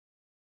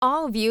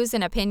All views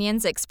and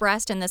opinions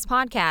expressed in this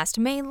podcast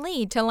may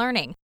lead to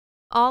learning.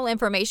 All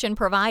information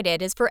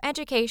provided is for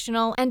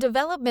educational and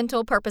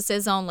developmental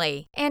purposes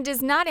only and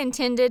is not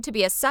intended to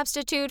be a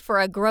substitute for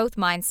a growth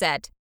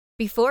mindset.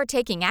 Before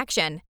taking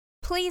action,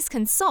 please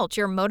consult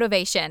your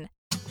motivation.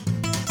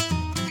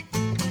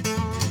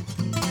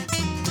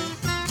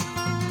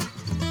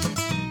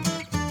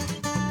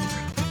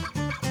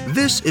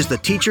 This is the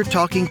Teacher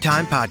Talking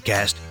Time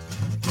Podcast.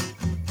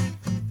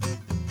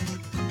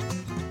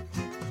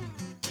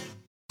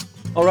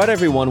 All right,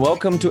 everyone.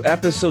 Welcome to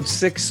episode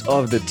 6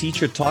 of the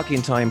Teacher Talking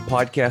Time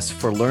Podcast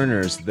for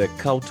Learners, the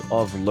Cult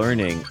of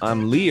Learning.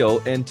 I'm Leo,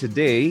 and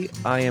today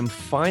I am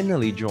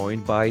finally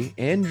joined by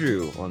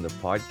Andrew on the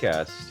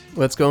podcast.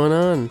 What's going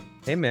on?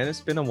 Hey, man,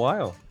 it's been a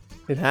while.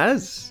 It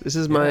has. This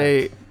is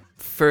my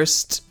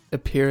first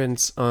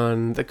appearance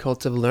on the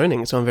Cult of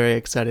Learning, so I'm very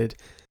excited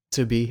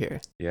to be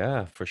here.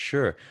 Yeah, for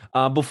sure.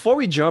 Before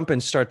we jump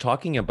and start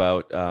talking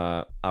about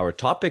our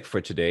topic for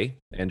today,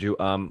 Andrew,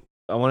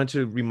 I wanted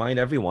to remind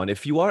everyone,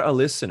 if you are a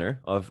listener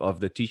of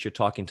the Teacher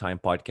Talking Time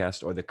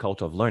podcast or the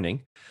Cult of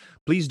Learning,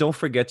 please don't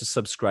forget to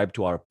subscribe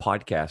to our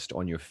podcast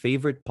on your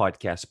favorite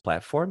podcast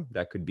platform.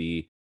 That could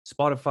be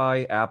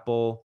Spotify,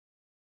 Apple,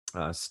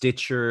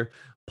 Stitcher,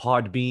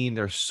 Podbean.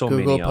 There's so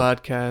Google many.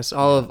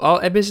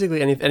 Podcasts,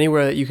 basically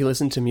anywhere that you can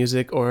listen to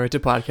music or to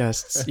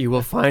podcasts, you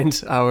will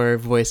find our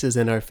voices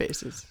and our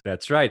faces.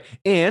 That's right.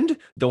 And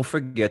don't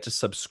forget to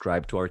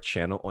subscribe to our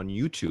channel on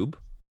YouTube.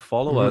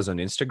 Follow us on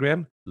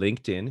Instagram,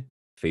 LinkedIn,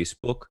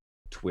 Facebook,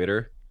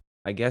 Twitter.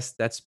 I guess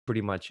that's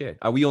pretty much it.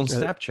 Are we on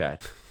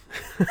Snapchat?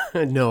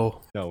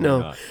 No, we're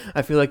not.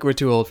 I feel like we're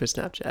too old for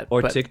Snapchat.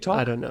 Or but TikTok?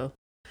 I don't know.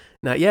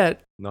 Not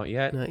yet. Not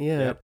yet.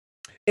 Yep.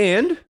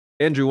 And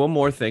Andrew, one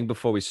more thing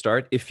before we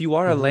start. If you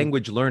are a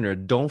language learner,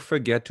 don't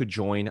forget to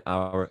join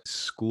our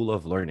School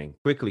of Learning.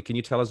 Quickly, can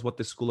you tell us what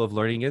the School of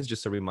Learning is?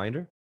 Just a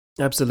reminder.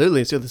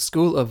 Absolutely. So the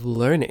School of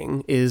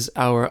Learning is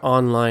our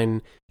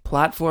online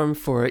platform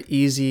for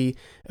easy,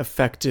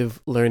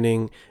 effective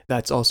learning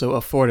that's also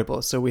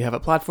affordable. So we have a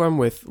platform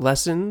with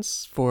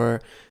lessons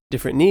for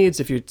different needs.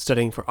 If you're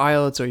studying for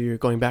IELTS or you're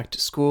going back to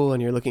school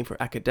and you're looking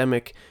for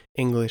academic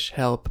English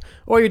help,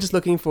 or you're just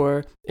looking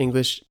for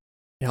English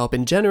help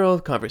in general,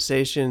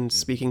 conversation,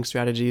 speaking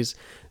strategies.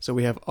 So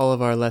we have all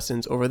of our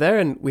lessons over there,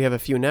 and we have a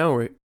few now.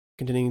 We're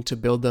continuing to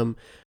build them,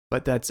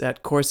 but that's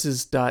at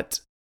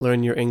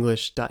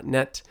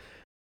courses.learnyourenglish.net.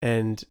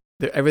 And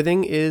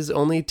everything is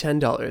only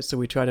 $10, so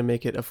we try to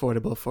make it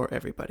affordable for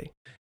everybody.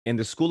 And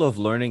the School of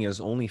Learning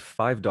is only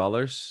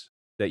 $5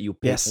 that you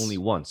pay only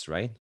once,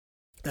 right?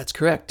 That's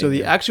correct. So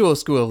the actual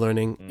School of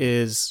Learning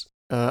is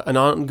an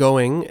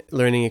ongoing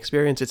learning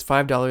experience. It's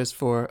 $5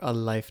 for a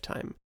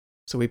lifetime.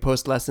 So we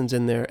post lessons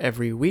in there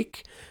every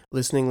week,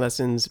 listening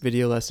lessons,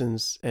 video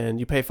lessons, and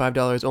you pay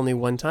 $5 only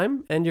one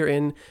time, and you're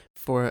in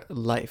for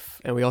life.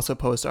 And we also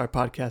post our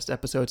podcast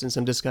episodes and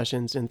some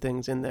discussions and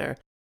things in there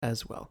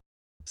as well.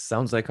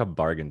 Sounds like a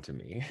bargain to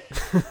me.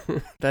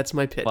 That's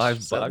my pitch.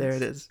 $5. So there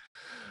it is.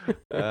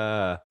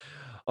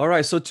 All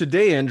right. So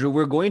today, Andrew,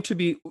 we're going to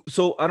be...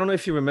 So I don't know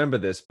if you remember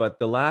this, but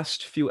the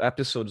last few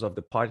episodes of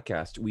the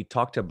podcast, we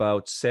talked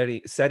about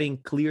setting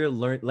clear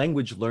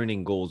language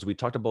learning goals. We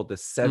talked about the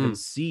 7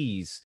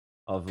 C's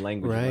of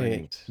language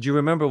learning. Do you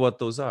remember what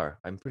those are?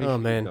 I'm pretty sure. Oh,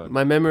 man.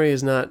 My memory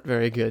is not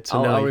very good.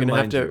 So now you're going to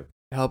have to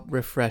help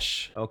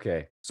refresh.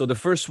 Okay. So the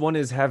first one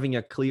is having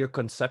a clear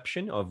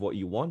conception of what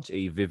you want,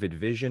 a vivid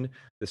vision.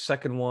 The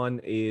second one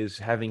is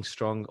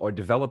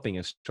developing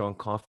a strong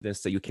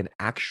confidence that you can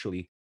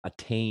actually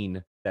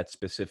attain that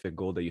specific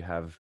goal that you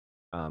have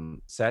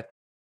set.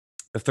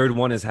 The third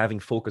one is having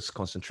focused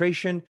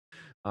concentration.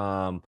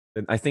 I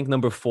think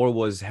number 4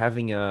 was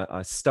having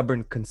a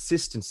stubborn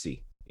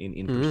consistency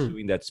in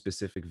pursuing that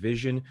specific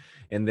vision.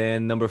 And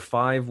then number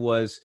 5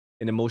 was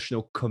an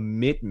emotional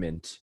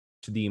commitment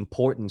to the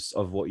importance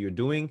of what you're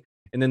doing.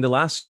 And then the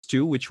last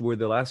 2, which were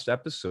the last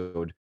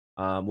episode,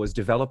 was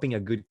developing a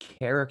good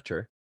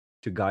character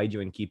to guide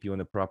you and keep you on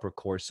the proper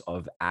course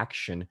of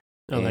action.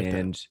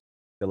 And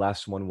the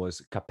last one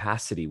was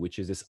capacity, which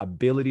is this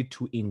ability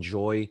to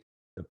enjoy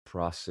the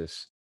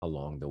process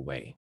along the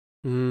way.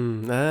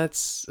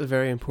 That's a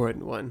very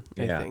important one,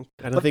 I think.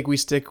 I don't think we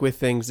stick with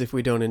things if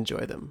we don't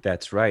enjoy them.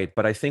 That's right.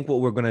 But I think what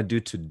we're going to do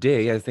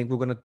today, I think we're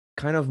going to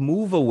kind of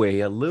move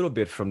away a little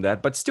bit from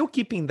that, but still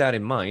keeping that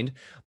in mind.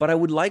 But I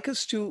would like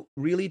us to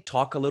really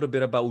talk a little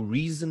bit about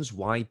reasons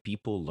why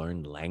people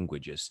learn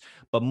languages.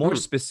 But more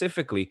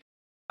specifically,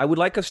 I would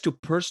like us to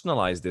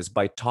personalize this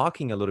by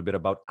talking a little bit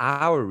about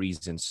our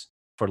reasons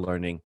for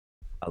learning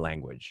a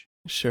language.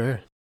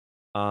 Sure.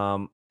 I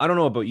don't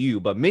know about you,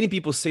 but many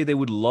people say they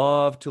would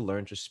love to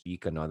learn to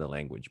speak another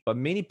language, but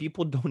many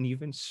people don't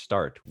even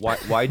start.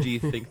 Why do you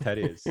think that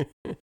is?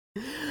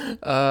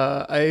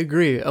 I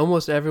agree.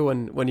 Almost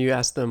everyone, when you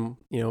ask them,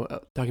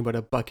 talking about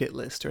a bucket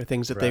list or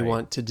things that they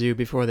want to do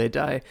before they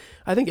die,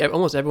 I think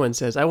almost everyone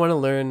says, I want to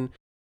learn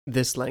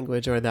this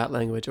language or that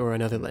language or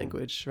another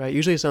language, right?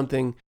 Usually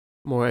something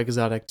more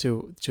exotic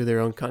to their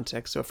own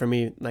context. So for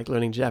me, like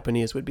learning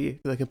Japanese would be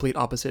the complete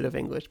opposite of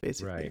English,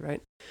 basically,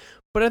 right?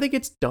 But I think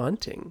it's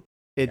daunting.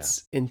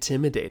 It's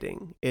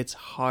intimidating. It's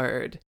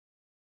hard.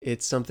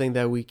 It's something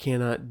that we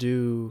cannot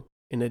do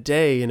in a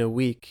day, in a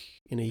week,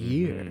 in a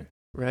year,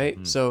 right?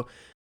 Mhm. So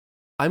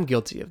I'm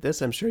guilty of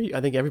this. I'm sure I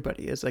think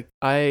everybody is. Like,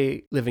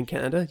 I live in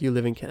Canada, you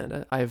live in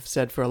Canada. I've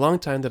said for a long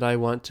time that I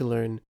want to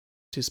learn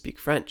to speak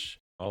French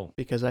Oh,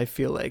 because I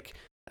feel like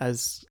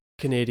as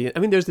Canadian, I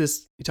mean, there's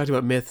this, you talked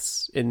about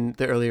myths in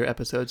the earlier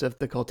episodes of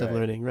The Cult of Right.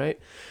 Learning, right?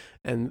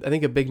 And I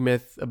think a big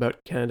myth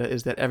about Canada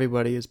is that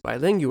everybody is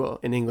bilingual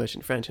in English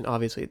and French, and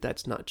obviously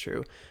that's not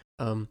true.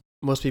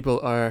 Most people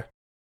are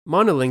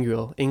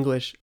monolingual,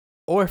 English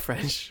or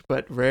French,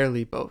 but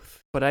rarely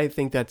both. But I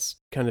think that's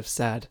kind of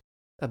sad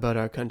about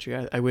our country.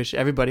 I wish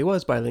everybody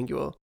was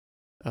bilingual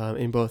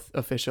in both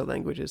official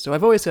languages. So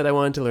I've always said I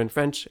wanted to learn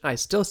French. I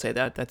still say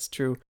that. That's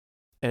true.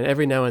 And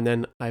every now and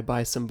then I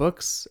buy some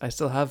books.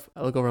 I'll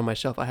look over on my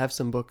shelf. I have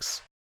some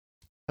books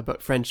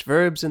about French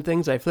verbs and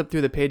things. I flip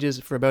through the pages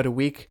for about a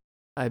week.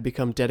 I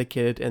become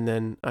dedicated and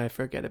then I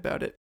forget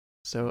about it.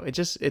 So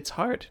it's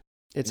hard.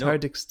 It's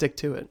hard to stick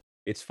to it.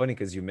 It's funny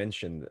because you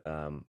mentioned,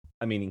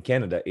 I mean, in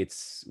Canada,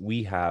 it's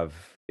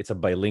a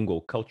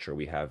bilingual culture.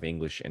 We have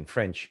English and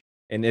French.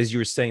 And as you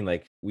were saying,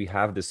 like, we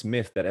have this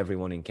myth that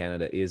everyone in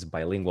Canada is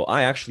bilingual.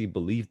 I actually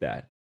believed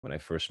that when I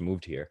first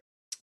moved here.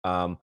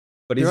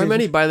 But There are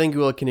many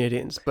bilingual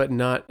Canadians, but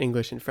not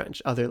English and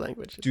French, other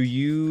languages. Do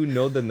you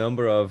know the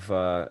number of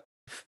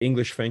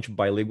English-French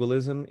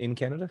bilingualism in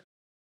Canada?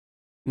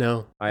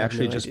 No. I have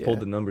actually no just idea. pulled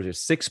the numbers here.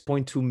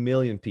 6.2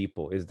 million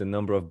people is the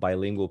number of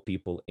bilingual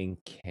people in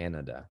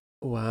Canada.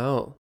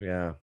 Wow.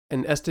 Yeah.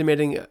 And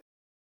estimating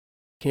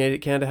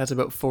Canada has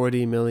about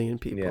 40 million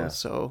people. Yeah.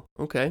 So,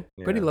 okay.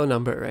 Pretty Yeah. low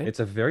number, right? It's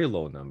a very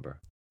low number.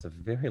 It's a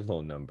very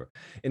low number.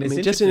 And I it's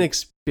mean, just in interesting.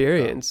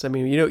 experience. I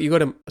mean, you go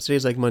to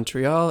cities like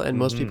Montreal and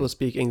most Mhm. people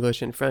speak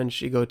English and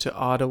French. You go to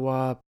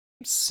Ottawa,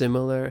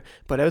 similar.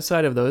 But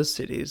outside of those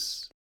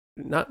cities,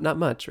 not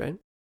much, right?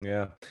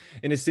 Yeah.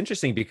 And it's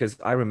interesting because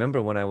I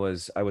remember when I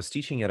was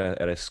teaching at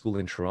a school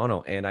in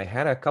Toronto, and I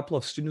had a couple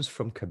of students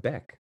from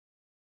Quebec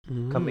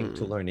coming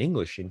to Mm. learn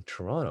English in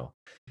Toronto.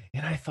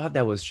 And I thought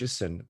that was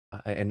just an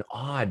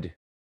odd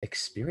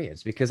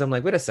experience because I'm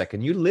like, wait a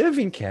second, you live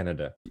in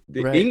Canada.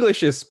 The Right.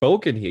 English is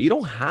spoken here. You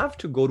don't have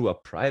to go to a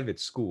private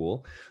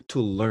school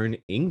to learn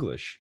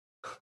English.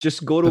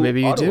 Just go But to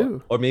maybe you Ottawa,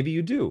 do. or maybe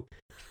you do.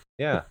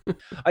 Yeah.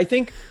 I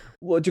think,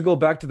 well, to go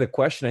back to the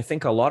question, I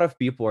think a lot of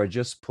people are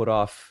just put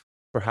off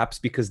perhaps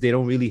because they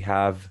don't really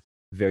have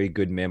very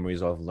good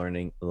memories of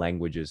learning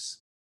languages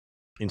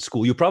in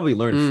school. You probably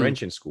learned Mm.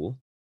 French in school.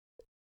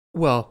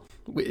 Well,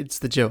 it's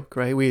the joke,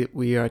 right?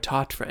 We are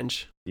taught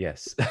French,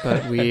 Yes.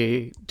 but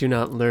we do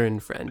not learn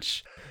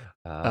French.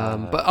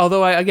 Ah, But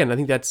although I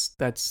think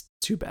that's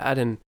too bad,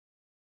 and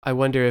I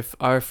wonder if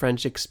our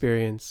French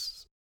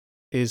experience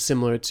is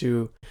similar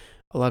to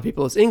a lot of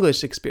people's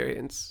English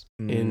experience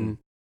in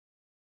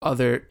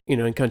other,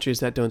 in countries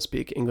that don't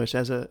speak English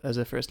as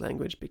a first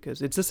language,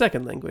 because it's the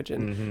second language,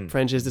 and mhm,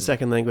 French is the mhm.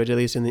 second language, at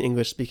least in the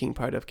English speaking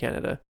part of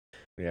Canada,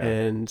 Yeah.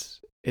 and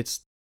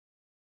it's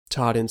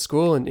taught in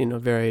school in a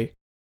very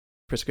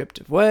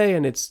prescriptive way,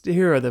 and it's,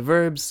 here are the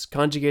verbs,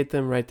 conjugate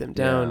them, write them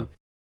down,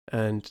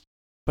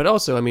 but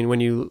also, I mean,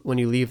 when you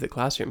leave the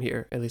classroom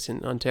here, at least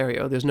in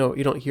Ontario,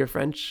 you don't hear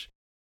French,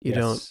 you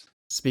don't Yes.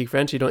 speak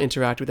French, you don't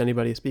interact with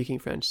anybody speaking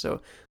French,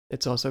 so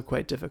it's also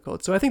quite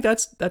difficult. So I think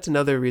that's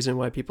another reason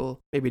why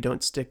people maybe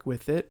don't stick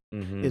with it,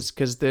 Mhm, is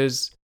because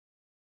there's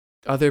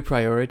other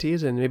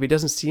priorities, and maybe it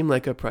doesn't seem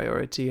like a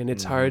priority, and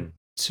it's hard mhm.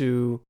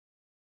 to,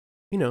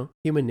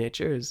 human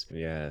nature is,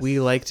 Yes. we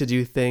like to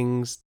do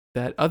things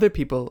that other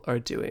people are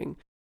doing.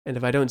 And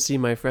if I don't see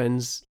my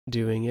friends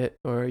doing it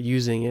or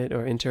using it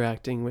or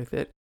interacting with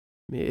it,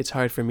 it's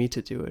hard for me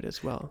to do it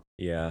as well.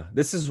 Yeah,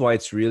 this is why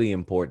it's really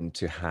important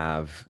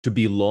to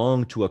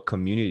belong to a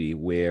community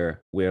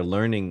where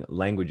learning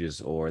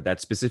languages, or that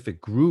specific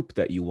group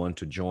that you want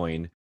to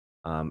join,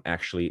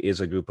 actually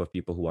is a group of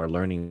people who are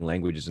learning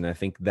languages, and I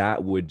think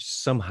that would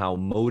somehow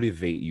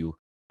motivate you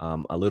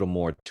a little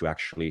more to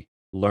actually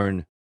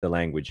learn the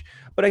language.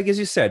 But like, as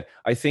you said,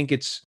 I think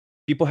it's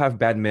people have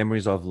bad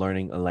memories of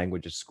learning a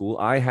language at school.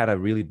 I had a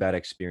really bad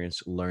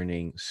experience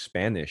learning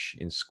Spanish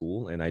in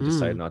school, and I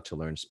decided Mm, not to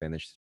learn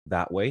Spanish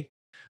that way.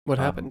 what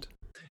Um, happened?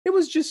 it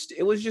was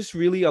just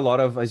really a lot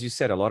of, as you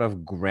said, a lot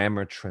of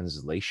grammar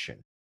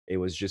translation. It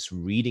was just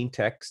reading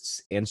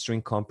texts,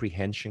 answering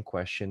comprehension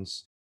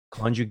questions,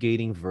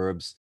 conjugating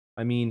verbs.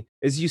 I mean,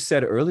 as you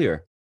said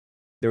earlier,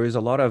 there is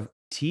a lot of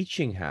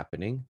teaching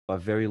happening, but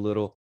very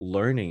little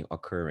learning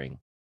occurring.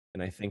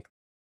 And I think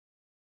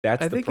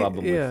that's I the think,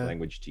 problem with yeah,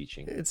 language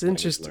teaching, it's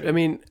language interesting. I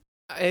learning. mean,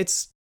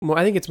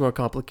 I think it's more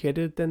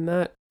complicated than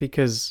that,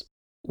 because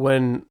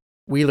when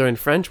we learn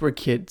French, we're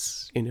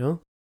kids,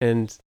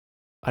 and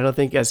I don't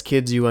think as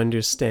kids you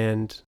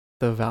understand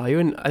the value.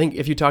 And I think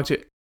if you talk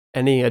to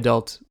any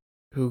adult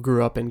who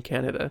grew up in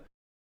Canada,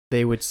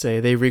 they would say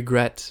they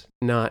regret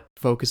not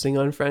focusing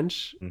on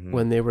French Hmm.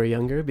 when they were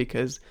younger,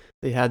 because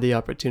they had the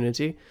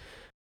opportunity,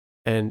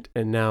 and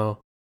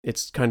now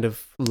it's kind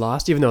of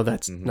lost, even though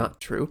that's Hmm.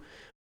 not true.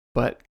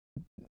 But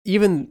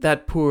even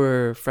that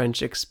poor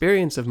French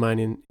experience of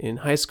mine in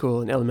high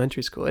school and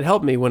elementary school, it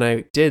helped me when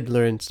I did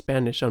learn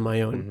Spanish on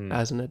my own Mhm.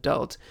 as an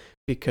adult,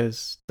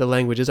 because the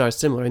languages are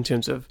similar in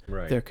terms of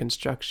Right. their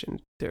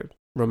construction. They're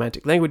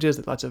romantic languages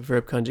with lots of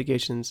verb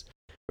conjugations,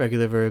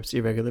 regular verbs,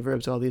 irregular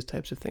verbs, all these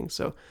types of things.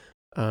 So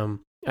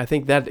I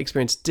think that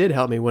experience did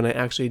help me when I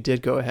actually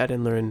did go ahead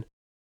and learn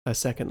a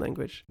second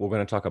language. We're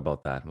going to talk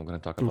about that. We're going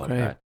to talk about Okay.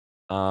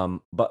 that.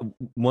 But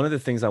one of the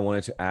things I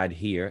wanted to add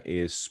here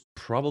is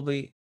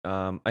probably,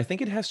 I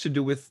think it has to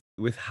do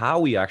with how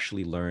we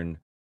actually learn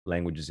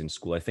languages in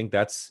school. I think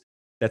that's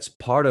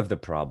part of the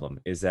problem.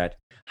 Is that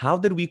how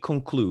did we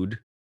conclude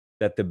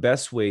that the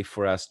best way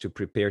for us to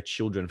prepare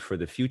children for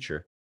the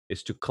future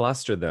is to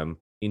cluster them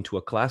into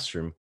a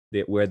classroom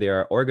where they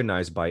are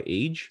organized by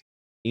age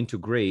into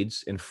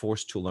grades and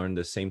forced to learn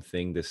the same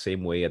thing the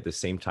same way at the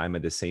same time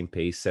at the same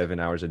pace, 7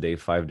 hours a day,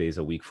 5 days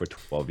a week for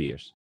 12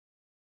 years.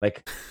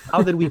 Like,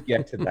 how did we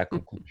get to that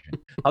conclusion?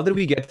 How did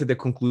we get to the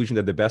conclusion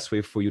that the best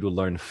way for you to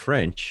learn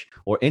French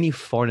or any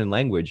foreign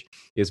language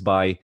is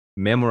by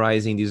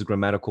memorizing these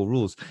grammatical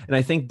rules? And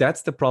I think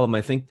that's the problem.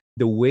 I think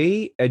the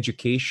way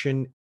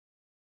education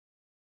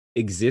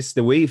exists,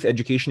 the way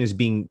education is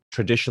being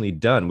traditionally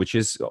done, which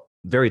is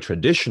very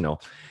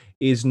traditional,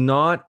 is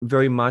not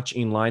very much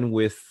in line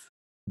with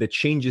the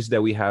changes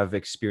that we have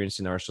experienced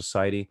in our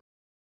society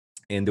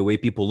and the way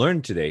people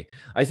learn today.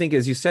 I think,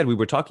 as you said, we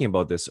were talking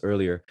about this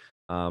earlier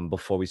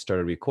before we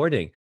started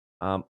recording.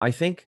 I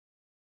think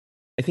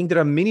there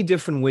are many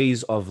different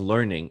ways of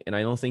learning, and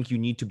I don't think you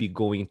need to be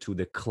going to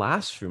the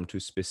classroom to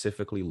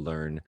specifically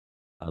learn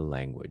a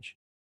language.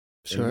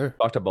 And we Sure.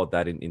 talked about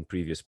that in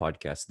previous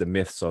podcasts, the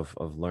myths of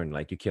learning.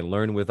 Like, you can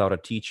learn without a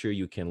teacher,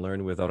 you can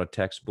learn without a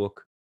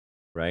textbook,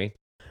 right?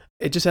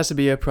 It just has to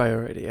be a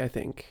priority, I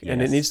think.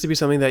 And it needs Yes. to be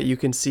something that you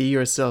can see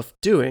yourself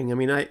doing. I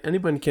mean,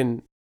 anyone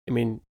can, I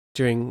mean,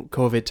 during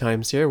COVID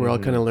times here, we're all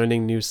kind Mhm. of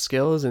learning new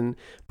skills.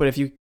 But if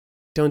you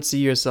don't see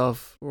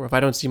yourself, or if I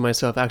don't see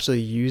myself actually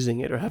using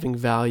it or having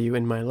value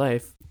in my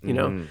life,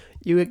 Mhm.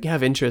 you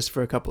have interest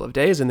for a couple of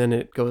days and then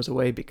it goes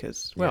away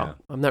because, well, Yeah.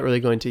 I'm not really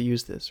going to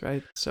use this,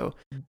 right? So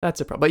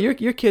that's a problem. But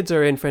your kids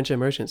are in French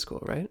immersion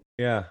school, right?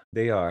 Yeah,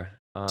 they are.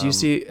 Do you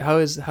see how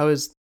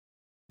is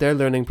their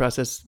learning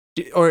process,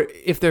 or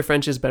if their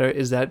French is better,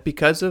 is that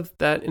because of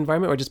that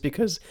environment or just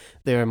because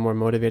they are more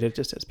motivated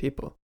just as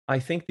people? I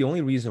think the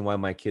only reason why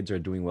my kids are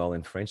doing well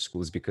in French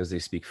school is because they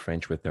speak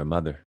French with their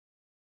mother.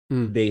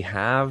 Mm, They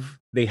have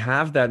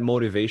that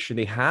motivation.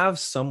 They have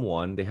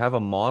a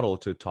model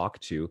to talk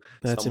to,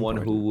 that's someone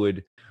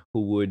important.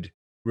 who would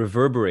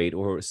reverberate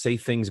or say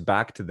things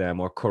back to them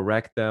or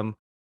correct them.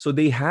 So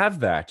they have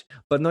that.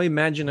 But now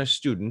imagine a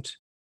student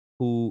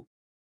who,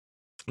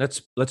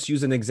 let's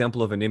use an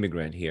example of an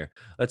immigrant here.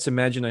 Let's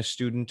imagine a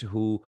student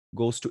who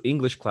goes to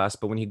English class,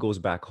 but when he goes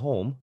back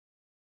home,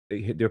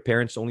 their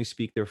parents only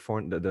speak their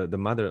foreign their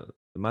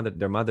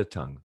mother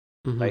tongue,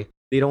 Hmm. right?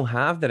 They don't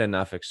have that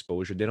enough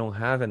exposure. They don't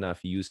have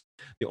enough use.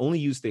 The only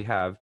use they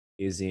have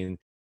is in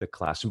the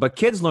classroom. But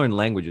kids learn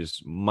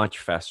languages much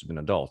faster than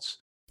adults.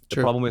 The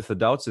True. problem with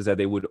adults is that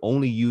they would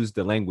only use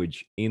the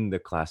language in the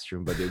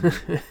classroom, but they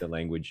wouldn't use the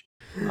language.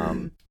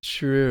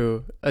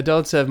 True.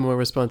 Adults have more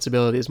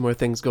responsibilities, more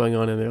things going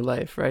on in their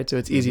life, right? So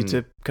it's easy Mhm,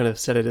 to kind of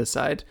set it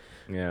aside.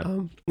 yeah.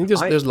 I think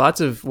there's I there's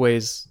lots of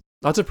ways,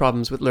 lots of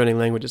problems with learning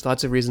languages,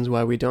 lots of reasons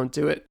why we don't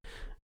do it.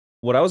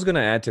 What I was going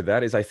to add to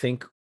that is I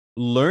think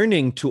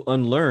learning to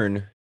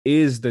unlearn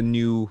is the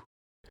new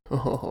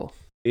Oh,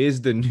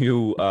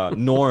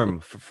 norm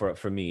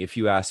for me, if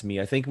you ask me.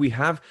 I think we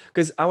have,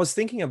 because I was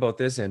thinking about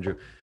this, Andrew.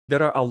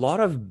 There are a lot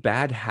of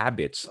bad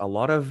habits, a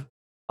lot of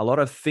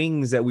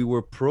things that we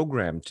were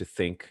programmed to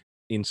think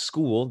in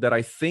school that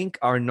I think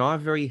are not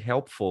very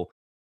helpful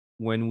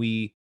when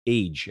we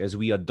age, as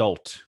we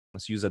adult.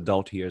 Let's use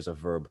adult here as a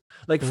verb.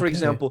 Like, for okay.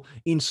 example,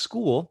 in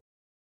school,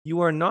 you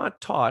are not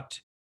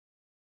taught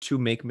to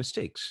make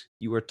mistakes.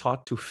 You are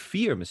taught to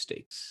fear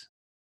mistakes,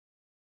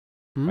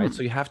 right?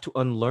 So Mm. you have to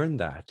unlearn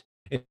that.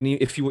 And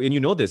you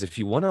know this, if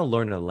you want to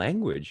learn a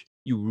language,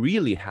 you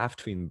really have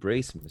to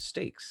embrace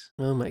mistakes.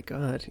 Oh my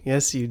God.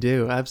 Yes, you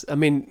do. I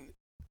mean,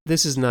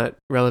 this is not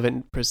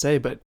relevant per se,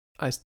 but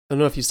I don't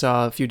know if you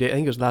saw a few days, I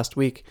think it was last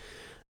week,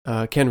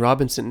 Ken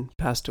Robinson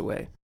passed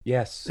away.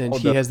 Yes. And Oh,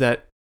 he the has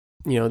that,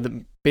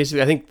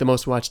 basically, I think the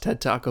most watched TED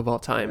Talk of all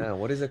time.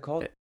 what is it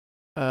called?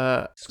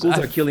 So Schools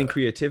are killing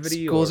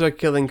creativity, schools or are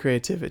killing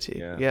creativity.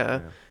 yeah,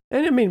 Yeah. yeah.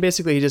 And I mean,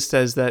 basically, he just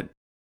says that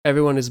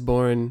everyone is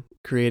born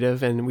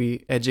creative and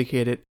we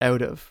educate it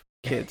out of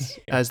kids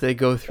Yeah. as they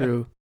go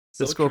through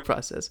the So school true.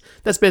 process.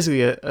 That's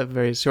basically a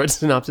very short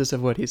synopsis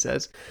of what he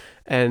says.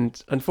 And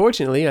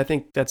unfortunately, I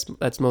think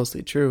that's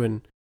mostly true.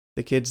 And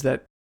the kids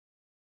that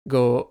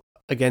go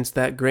against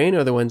that grain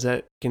are the ones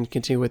that can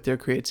continue with their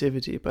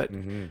creativity. But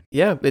Hmm.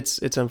 yeah, it's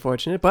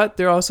unfortunate. But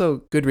there are also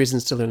good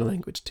reasons to learn a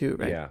language too,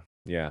 right? Yeah,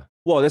 yeah.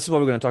 Well, this is what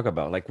we're going to talk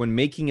about. Like, when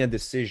making a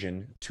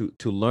decision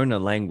to learn a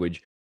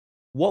language,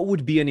 what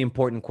would be an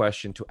important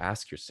question to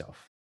ask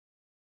yourself?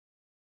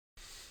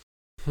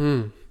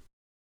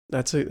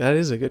 That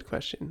is a good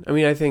question. I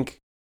mean, I think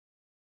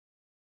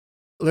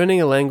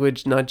learning a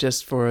language not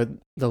just for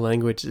the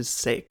language's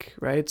sake,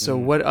 right? So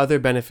Mhm. what other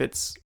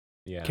benefits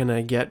Yeah. can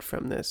I get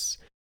from this?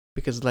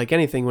 Because like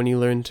anything, when you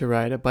learn to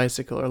ride a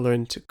bicycle or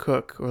learn to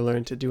cook or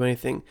learn to do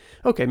anything,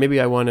 okay, maybe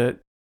I want to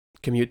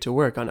commute to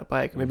work on a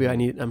bike. Maybe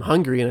Mhm. I'm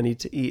hungry and I need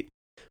to eat.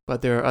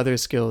 But there are other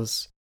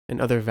skills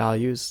and other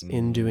values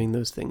in Mm. doing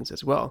those things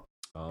as well.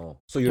 Oh,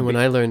 so you're And when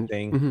I basically learned,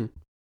 saying,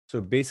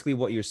 so basically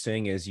what you're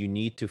saying is you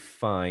need to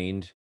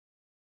find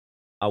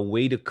a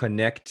way to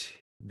connect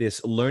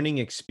this learning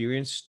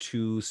experience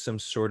to some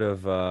sort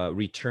of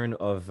return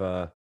of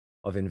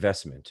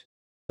investment.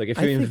 Like if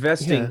I you're think, yeah,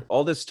 investing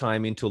all this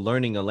time into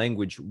learning a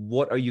language,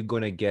 what are you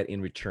going to get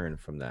in return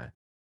from that?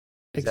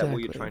 Is that what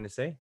you're exactly. trying to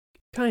say?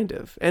 Kind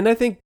of. And I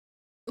think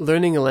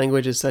learning a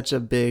language is such a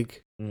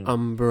big Mm,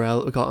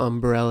 umbrella, we call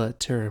umbrella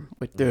term,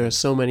 which there are mm,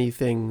 so many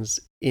things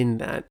in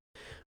that.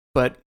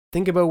 But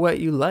think about what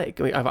you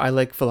like. I mean, I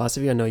like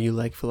philosophy. I know you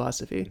like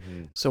philosophy.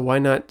 mhm, So why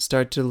not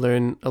start to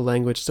learn a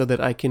language so that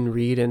I can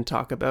read and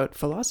talk about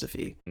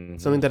philosophy?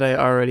 Something mhm, that I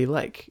already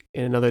like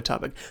in another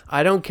topic.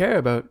 I don't care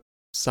about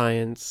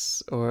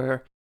science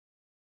or,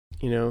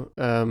 you know,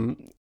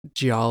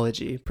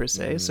 geology per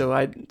se. mhm. So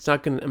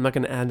I'm not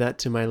gonna add that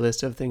to my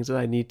list of things that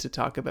I need to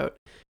talk about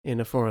in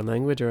a foreign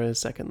language or a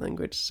second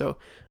language. So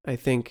I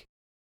think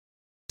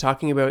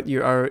talking about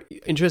your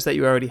interest that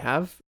you already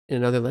have in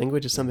another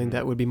language is something Mhm.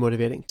 that would be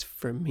motivating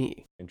for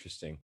me.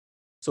 Interesting.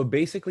 So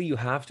basically, you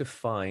have to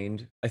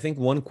find, I think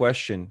one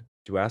question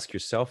to ask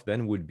yourself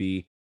then would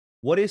be,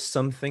 what is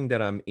something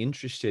that I'm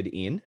interested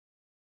in?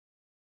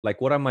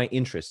 Like, what are my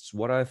interests?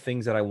 What are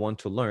things that I want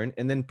to learn?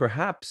 And then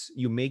perhaps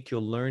you make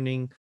your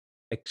learning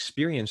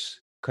experience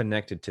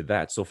connected to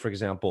that. So, for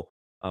example,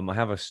 I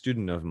have a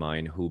student of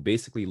mine who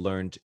basically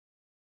learned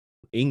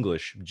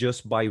English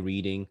just by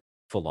reading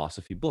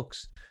philosophy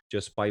books,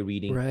 just by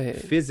reading Right.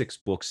 physics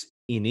books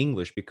in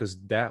English, because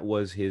that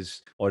was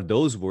his, or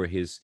those were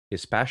his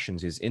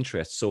passions, his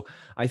interests. So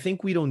I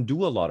think we don't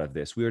do a lot of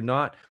this. We're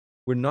not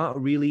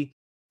really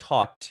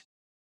taught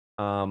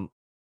um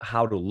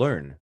how to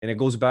learn. And it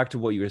goes back to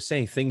what you were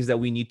saying, things that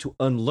we need to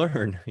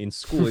unlearn in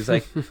school is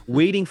like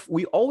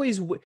we always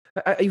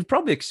you've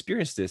probably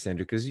experienced this,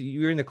 Andrew, because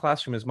you're in the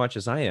classroom as much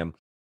as I am.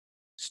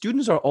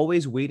 Students are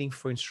always waiting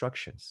for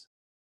instructions.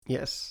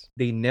 Yes.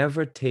 They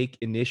never take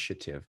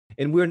initiative.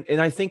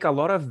 And I think a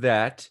lot of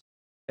that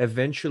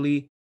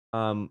eventually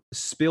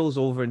spills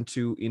over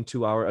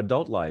into our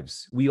adult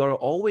lives. We are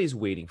always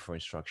waiting for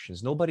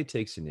instructions. Nobody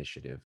takes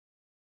initiative.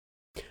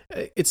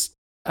 It's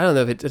I don't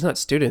know if it's not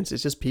students,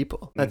 it's just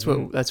people.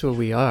 Hmm. That's what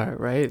we are,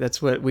 right?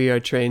 That's what we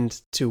are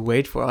trained to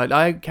wait for.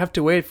 I have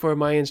to wait for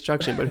my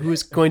instruction, but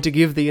who's going to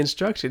give the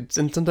instructions?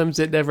 And sometimes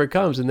it never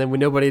comes, and then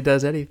nobody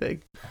does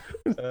anything.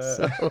 uh,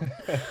 So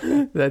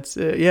that's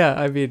yeah.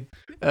 I mean,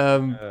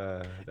 and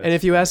that's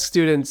if you funny. ask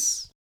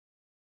students,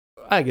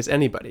 I guess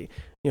anybody,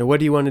 what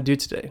do you want to do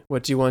today?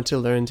 What do you want to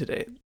learn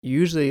today?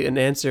 Usually an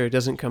answer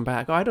doesn't come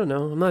back. Oh, I don't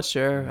know. I'm not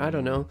sure. I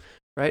don't Mm, know.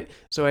 Right?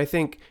 So I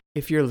think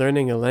if you're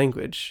learning a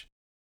language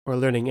or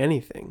learning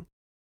anything,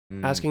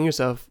 mm, asking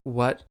yourself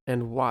what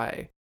and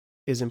why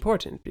is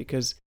important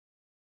because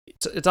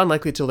it's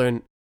unlikely to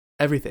learn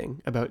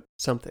everything about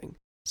something.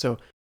 So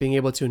being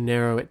able to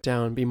narrow it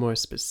down, be more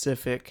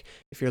specific.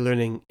 If you're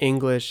learning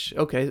English,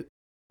 okay,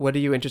 what are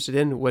you interested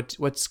in?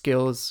 What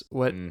skills,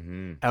 what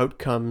mhm,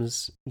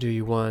 outcomes do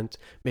you want?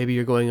 Maybe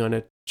you're going on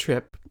a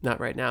trip, not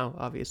right now,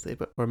 obviously,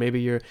 but or maybe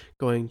you're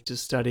going to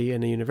study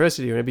in a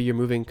university, or maybe you're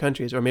moving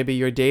countries, or maybe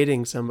you're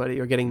dating somebody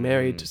or getting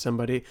married to mm,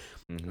 somebody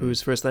mhm.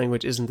 whose first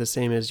language isn't the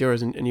same as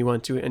yours, and you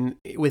want to, and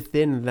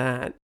within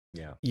that,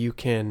 Yeah. you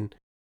can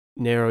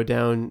narrow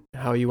down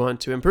how you want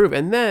to improve.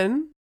 And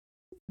then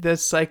the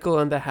cycle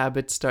and the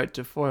habits start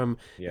to form,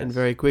 and Yes.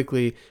 very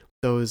quickly,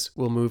 those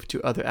will move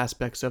to other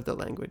aspects of the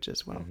language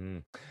as well. Hmm.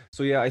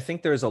 So yeah, I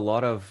think there's a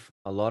lot of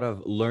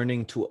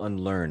learning to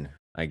unlearn,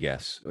 I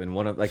guess. And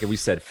one of, like we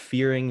said,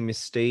 fearing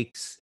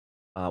mistakes,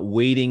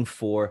 waiting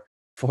for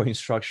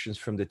instructions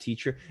from the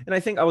teacher. And I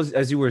think I was,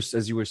 as you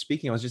were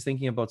speaking, I was just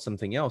thinking about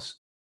something else.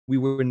 We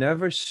were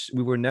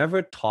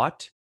never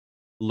taught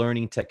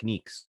learning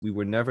techniques. We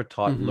were never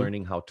taught Mm-hmm.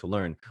 learning how to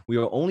learn. We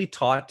were only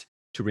taught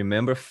to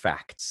remember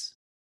facts.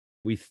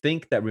 We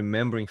think that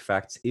remembering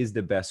facts is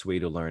the best way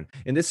to learn.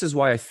 And this is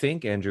why I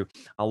think, Andrew,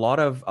 a lot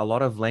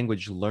of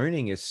language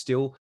learning is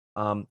still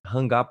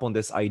hung up on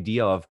this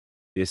idea of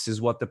this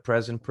is what the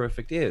present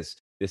perfect is.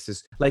 This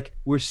is like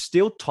we're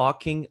still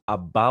talking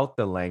about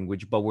the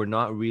language, but we're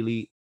not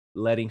really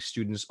letting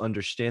students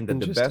understand that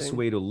the best Interesting.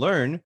 way to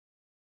learn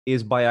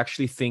is by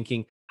actually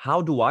thinking,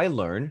 how do I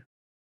learn?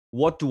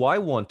 What do I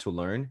want to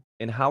learn?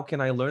 And how can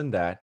I learn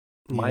that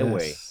my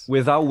way Yes.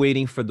 without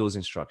waiting for those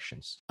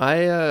instructions?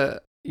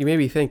 You made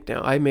me think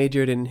now. I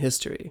majored in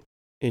history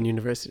in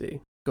university.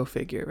 Go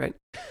figure, right?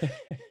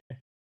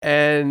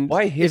 And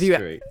Why if you,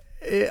 history?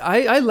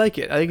 I like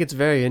it. I think it's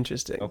very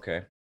interesting.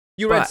 Okay.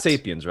 You read But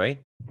 *Sapiens*, right?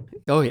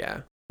 oh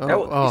yeah, You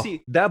oh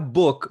see, that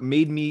book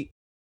made me.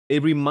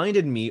 It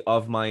reminded me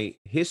of my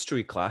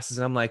history classes,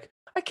 and I'm like,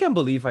 I can't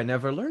believe I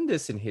never learned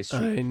this in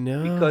history I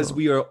because know.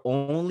 we are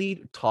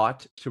only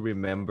taught to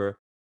remember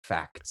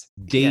facts,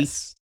 dates.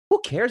 Yes. Who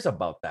cares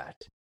about that?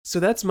 So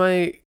that's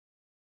my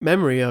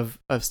memory of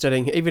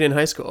studying, even in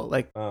high school,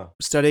 like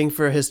studying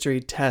for history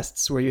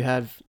tests where you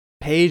have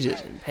pages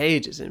and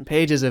pages and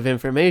pages of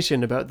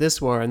information about this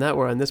war and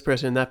this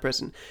person and that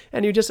person.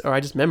 And I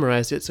just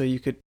memorized it so you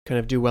could kind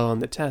of do well on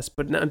the test.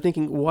 But now I'm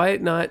thinking, why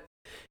not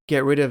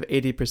get rid of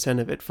 80%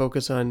 of it,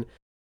 focus on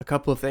a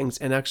couple of things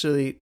and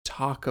actually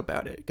talk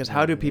about it? Because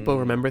how do people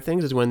remember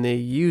things is when they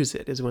use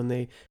it, is when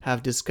they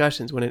have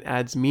discussions, when it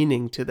adds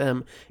meaning to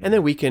them. And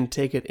then we can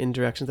take it in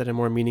directions that are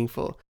more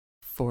meaningful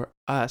for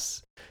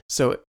us.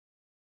 So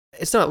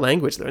it's not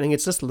language learning,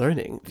 it's just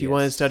learning. If you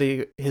want to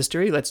study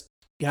history, let's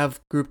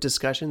have group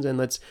discussions and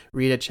let's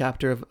read a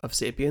chapter of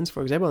Sapiens,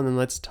 for example, and then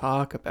let's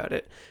talk about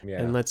it.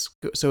 And let's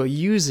go. So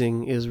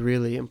using is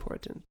really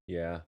important.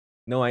 Yeah.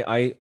 No,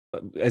 I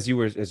as you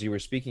were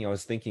speaking, I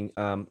was thinking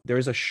there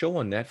is a show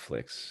on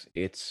Netflix.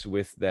 It's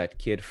with that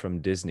kid from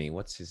Disney.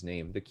 What's his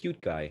name? The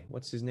cute guy.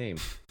 What's his name?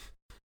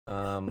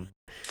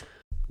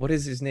 What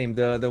is his name?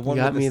 The one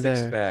got with me the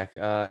there.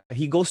 six-pack.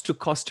 He goes to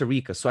Costa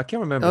Rica, so I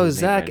can't remember Oh,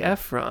 his name Zac right now.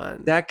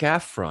 Efron. Zac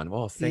Efron.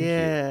 Well, thank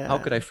you. How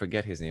could I Yeah.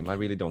 forget his name? I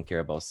really don't care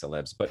about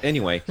celebs. But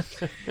anyway,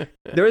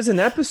 there is an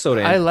episode,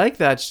 I and like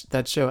that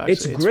show, actually.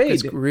 it's great.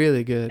 It's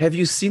really good. Have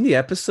you seen the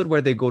episode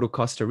where they go to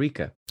Costa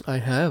Rica? I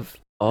have.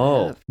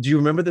 Oh, do you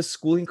remember the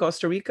school in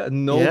Costa Rica?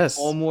 No Yes.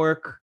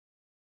 homework,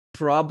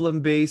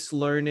 problem-based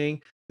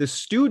learning. The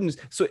students,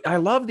 so I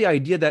love the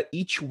idea that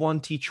each one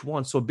teach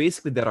one. So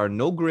basically there are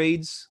no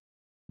grades,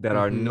 there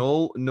are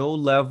no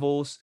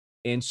levels,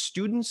 and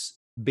students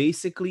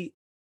basically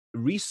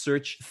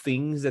research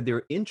things that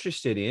they're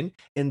interested in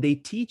and they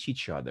teach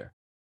each other.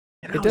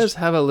 And It does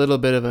have a little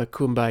bit of a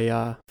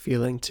kumbaya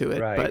feeling to it,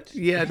 Right. but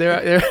yeah,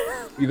 there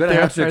You're gonna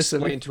there have to are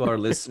some- explain to our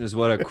listeners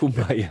what a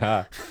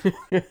kumbaya.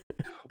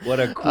 What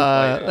a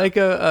kumbaya. like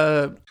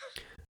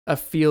a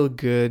feel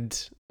good,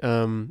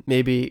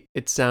 maybe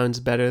it sounds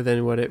better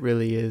than what it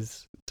really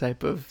is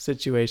type of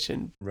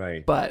situation.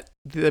 Right. But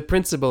the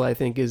principle, I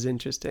think, is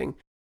interesting.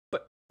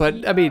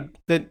 But I mean,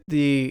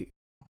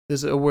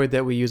 there's a word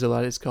that we use a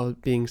lot. It's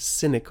called being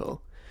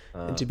cynical.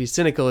 And to be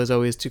cynical is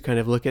always to kind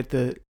of look at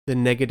the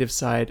negative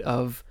side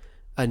of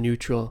a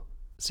neutral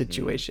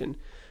situation.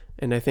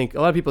 And I think a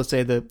lot of people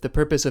say the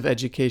purpose of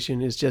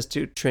education is just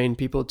to train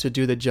people to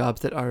do the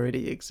jobs that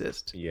already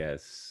exist.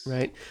 Yes.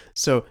 Right?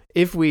 So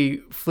if we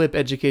flip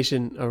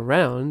education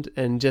around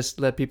and just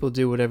let people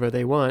do whatever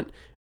they want,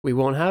 we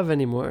won't have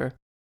any more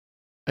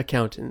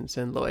accountants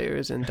and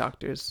lawyers and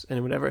doctors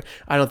and whatever.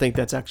 I don't think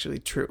that's actually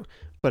true.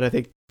 But I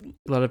think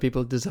a lot of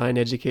people design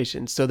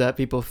education so that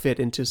people fit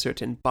into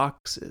certain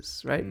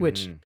boxes, right?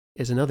 Which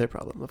is another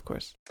problem, of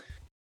course.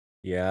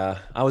 Yeah,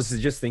 I was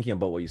just thinking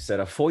about what you said.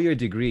 A 4-year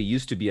degree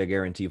used to be a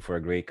guarantee for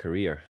a great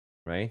career,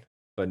 right?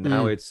 But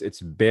now it's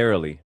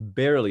barely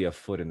a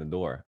foot in the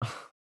door.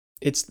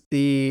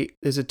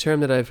 There's a term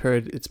that I've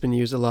heard, it's been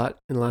used a lot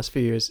in the last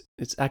few years.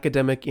 It's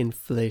academic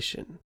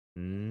inflation,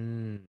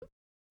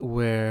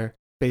 where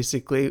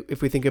basically,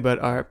 if we think about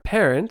our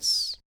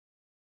parents,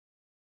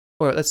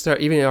 or let's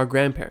start even our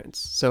grandparents.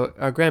 So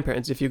our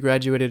grandparents, if you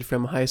graduated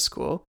from high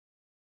school,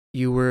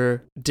 you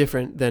were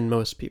different than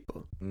most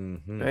people,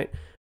 right?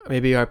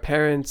 Maybe our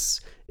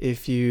parents,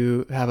 if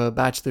you have a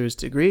bachelor's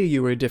degree,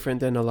 you were different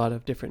than a lot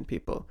of different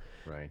people.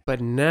 Right.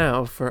 But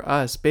now for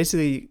us,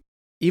 basically,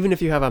 even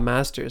if you have a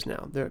master's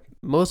now,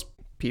 most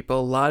people,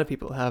 a lot of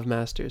people have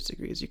master's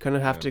degrees. You kind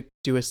of have to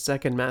do a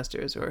second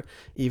master's or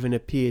even a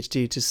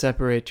PhD to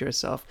separate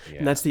yourself. Yeah.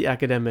 And that's the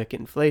academic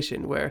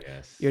inflation, where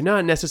you're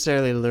not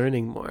necessarily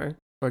learning more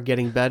or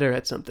getting better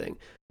at something.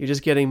 You're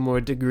just getting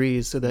more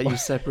degrees so that you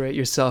separate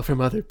yourself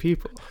from other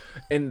people.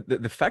 And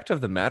the fact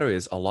of the matter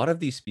is, a lot of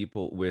these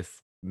people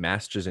with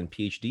masters and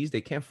PhDs, they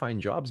can't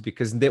find jobs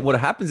because what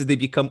happens is they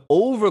become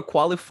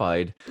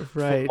overqualified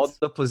Right. for all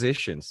the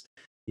positions.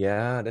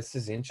 Yeah, this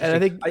is interesting. And I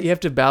think you have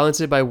to balance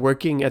it by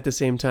working at the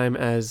same time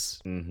as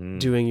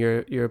doing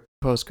your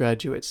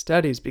postgraduate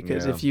studies,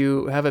 because if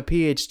you have a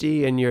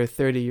PhD and you're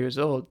 30 years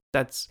old,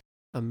 that's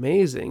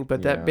amazing,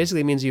 but that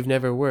basically means you've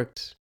never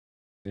worked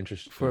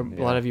Interesting. for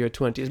a lot of your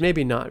 20s.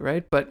 Maybe not,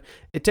 right? But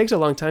it takes a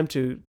long time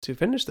to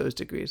finish those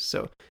degrees.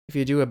 So if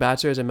you do a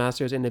bachelor's, a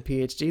master's, and a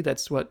PhD,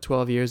 that's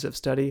 12 years of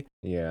study.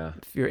 Yeah.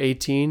 If you're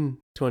 18,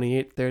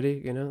 28,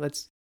 30,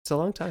 it's a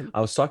long time.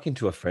 I was talking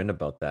to a friend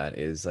about that.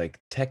 Is like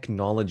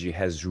technology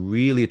has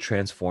really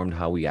transformed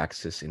how we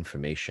access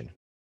information.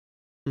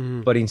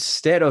 But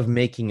instead of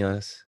making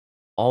us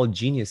all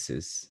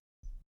geniuses,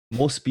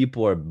 most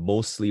people are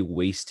mostly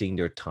wasting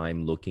their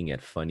time looking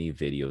at funny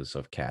videos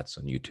of cats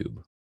on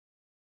YouTube.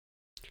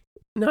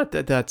 Not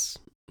that that's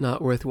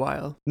not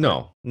worthwhile.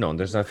 No,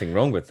 there's nothing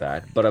wrong with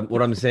that. But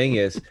what I'm saying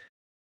is,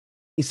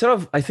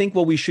 I think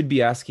what we should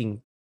be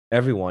asking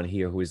everyone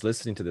here who is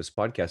listening to this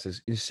podcast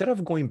is, instead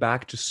of going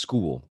back to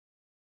school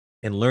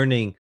and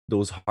learning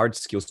those hard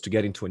skills to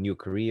get into a new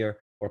career,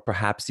 or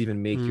perhaps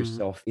even make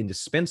yourself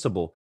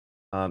indispensable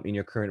in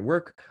your current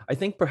work, I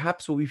think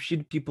perhaps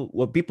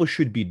what people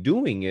should be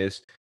doing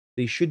is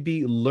they should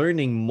be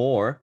learning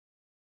more.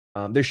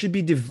 They should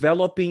be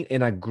developing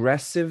an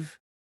aggressive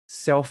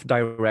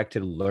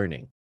self-directed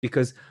learning.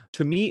 Because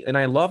to me, and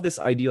I love this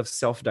idea of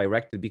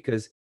self-directed,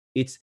 because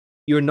it's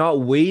you're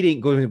not waiting,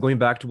 going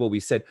back to what we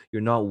said,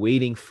 you're not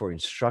waiting for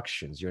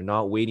instructions, you're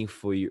not waiting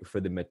for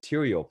the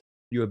material,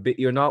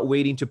 you're not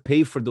waiting to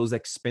pay for those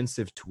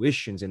expensive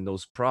tuitions and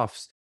those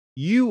profs.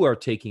 You are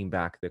taking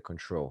back the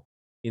control.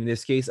 In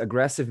this case,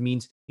 aggressive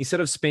means instead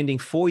of spending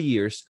 4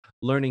 years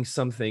learning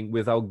something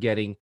without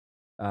getting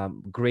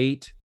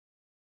great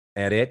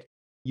at it,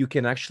 you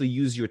can actually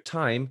use your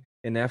time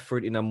and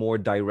effort in a more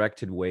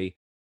directed way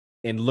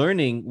and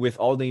learning with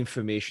all the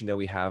information that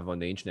we have on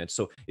the internet.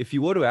 So if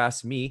you were to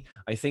ask me,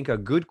 I think a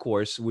good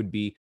course would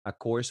be a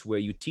course where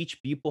you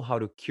teach people how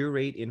to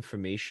curate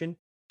information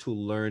to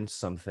learn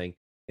something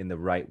in the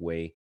right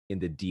way, in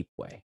the deep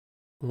way.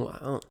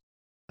 Wow.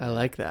 I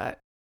like that.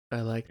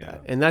 I like Yeah.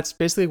 that. And that's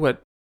basically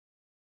what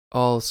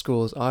all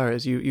schools are,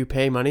 is you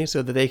pay money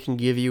so that they can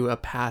give you a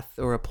path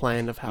or a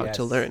plan of how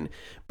to Yes. learn.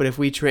 But if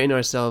we train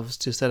ourselves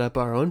to set up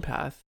our own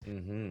path,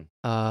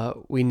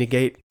 we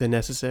negate the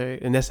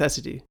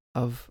necessity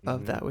of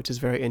that, which is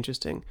very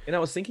interesting. And I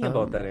was thinking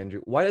about that,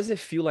 Andrew. Why does it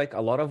feel like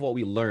a lot of what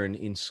we learn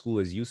in school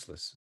is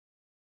useless?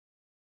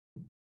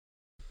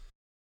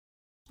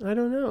 I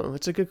don't know.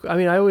 It's a good. I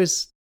mean,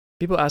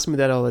 people ask me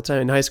that all the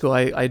time. In high school,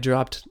 I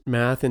dropped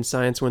math and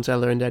science once I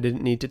learned I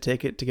didn't need to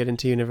take it to get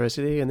into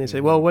university. And they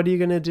say, well, what are you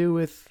going to do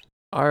with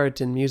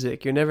art and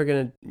music? You're never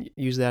going to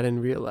use that in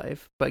real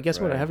life. But guess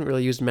what? I Right. haven't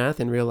really used math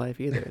in real life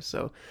either.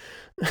 So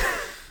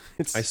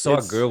I saw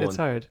a girl It's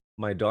one. hard.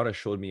 My daughter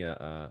showed me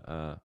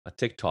a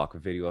TikTok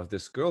video of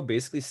this girl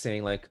basically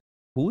saying like,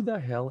 "Who the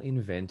hell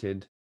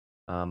invented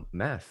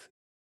math?"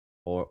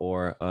 Or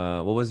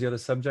what was the other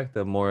subject?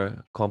 The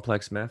more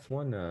complex math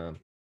one?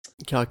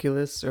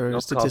 Calculus or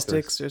Not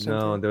statistics calculus. or No,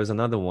 something. there was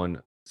another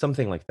one,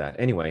 something like that.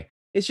 Anyway,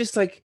 it's just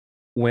like,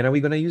 when are we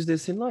going to use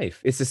this in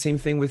life? It's the same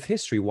thing with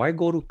history. Why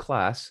go to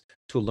class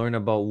to learn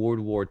about World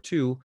War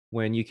II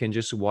when you can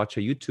just watch a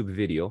YouTube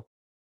video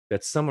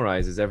that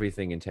summarizes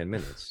everything in 10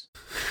 minutes?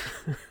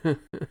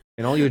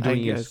 And all you're I doing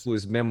in guess. school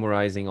is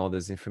memorizing all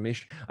this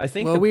information. I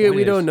think Well, the we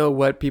point don't is, know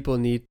what people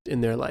need in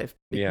their life.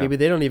 Yeah. Maybe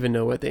they don't even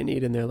know what they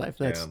need in their life.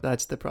 Yeah.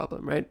 That's the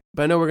problem, right?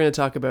 But I know we're going to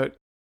talk about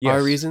our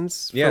Yes.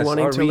 reasons for Yes,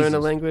 wanting our to learn a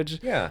reasons. language.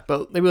 Yeah.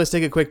 But maybe let's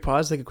take a quick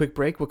pause, take a quick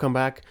break. We'll come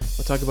back.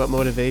 We'll talk about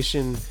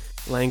motivation,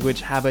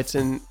 language, habits,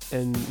 and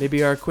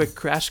maybe our quick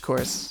crash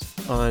course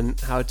on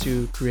how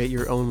to create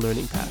your own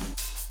learning path.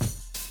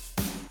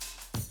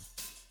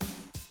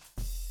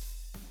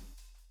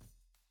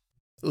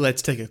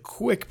 Let's take a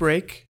quick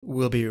break.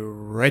 We'll be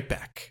right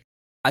back.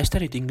 I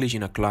studied English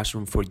in a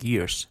classroom for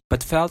years,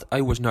 but felt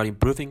I was not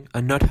improving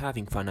and not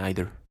having fun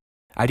either.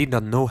 I did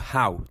not know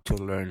how to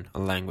learn a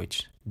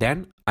language.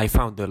 Then I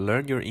found the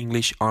Learn Your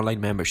English online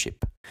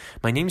membership.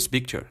 My name is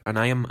Victor and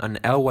I am an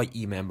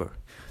LYE member.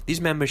 This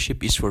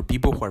membership is for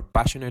people who are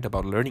passionate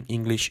about learning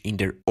English in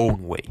their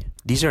own way.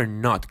 These are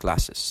not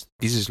classes.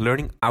 This is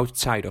learning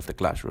outside of the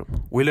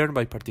classroom. We learn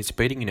by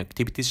participating in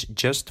activities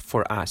just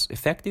for us,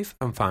 effective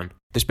and fun.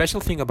 The special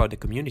thing about the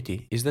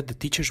community is that the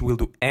teachers will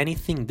do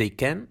anything they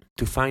can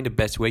to find the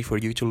best way for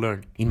you to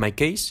learn. In my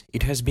case,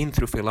 it has been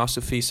through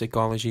philosophy,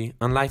 psychology,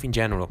 and life in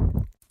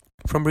general.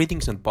 From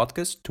readings and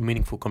podcasts to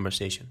meaningful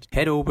conversations.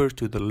 Head over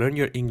to the Learn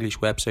Your English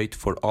website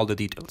for all the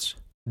details.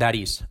 That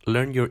is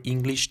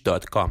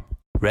learnyourenglish.com.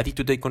 Ready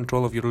to take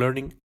control of your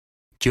learning?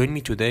 Join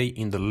me today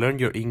in the Learn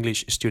Your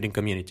English student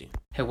community.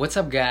 Hey, what's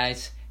up,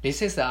 guys?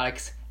 This is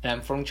Alex, and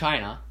I'm from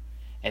China.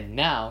 And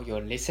now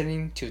you're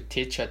listening to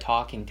Teacher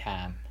Talking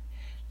Time,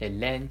 the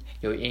Learn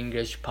Your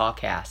English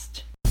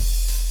podcast.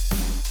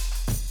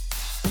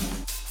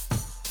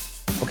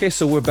 Okay,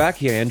 so we're back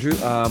here, Andrew.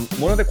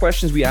 One of the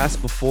questions we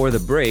asked before the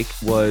break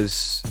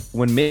was,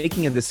 when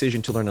making a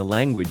decision to learn a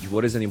language,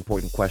 what is an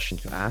important question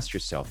to ask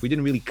yourself? We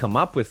didn't really come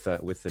up with an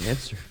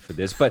answer for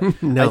this, but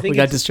No, I think we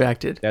got it's-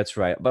 distracted. That's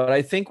right. But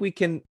I think we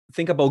can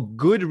think about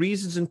good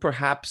reasons and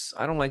perhaps,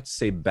 I don't like to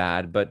say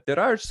bad, but there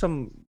are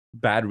some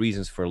bad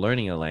reasons for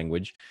learning a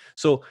language.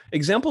 So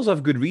examples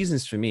of good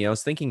reasons for me, I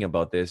was thinking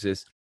about this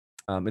is,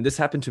 and this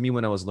happened to me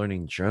when I was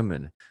learning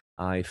German.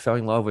 I fell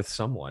in love with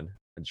someone,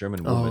 a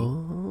German woman.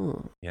 Oh.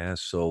 Yeah,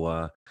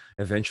 so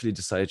eventually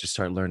decided to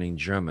start learning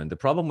German. The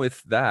problem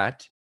with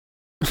that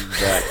is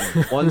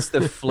that once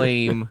the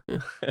flame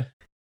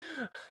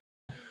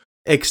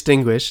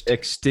Extinguished.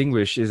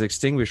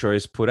 extinguished or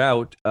is put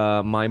out,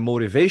 my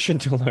motivation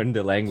to learn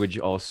the language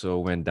also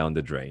went down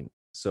the drain.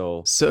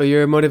 So So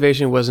your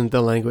motivation wasn't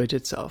the language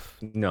itself.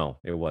 no,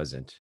 it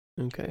wasn't.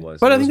 Okay. Was-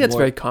 But it I think was that's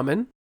more- very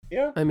common.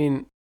 Yeah. I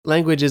mean,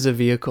 language is a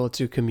vehicle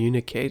to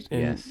communicate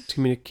and Yes. to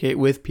communicate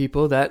with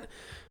people that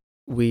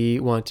we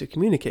want to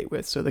communicate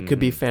with. So that could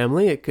be Mhm.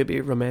 family, it could be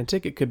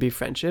romantic, it could be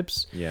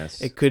friendships. Yes.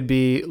 It could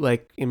be,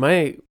 like in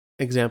my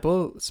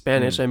example,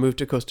 Spanish. I moved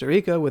to Costa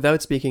Rica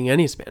without speaking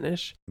any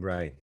Spanish,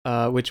 Right.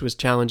 which was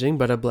challenging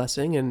but a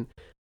blessing. And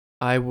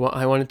I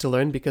wanted to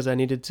learn because I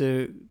needed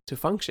to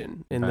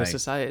function in the Right.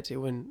 society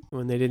when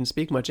they didn't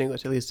speak much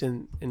English, at least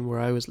in where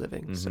I was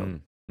living. So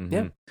Mhm,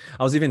 yeah. mhm.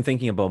 I was even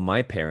thinking about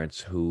my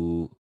parents,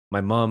 who, my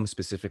mom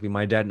specifically,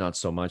 my dad not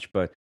so much,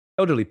 but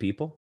elderly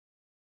people.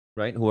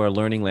 right, who are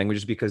learning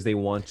languages because they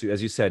want to,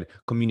 as you said,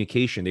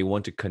 communication. They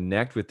want to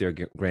connect with their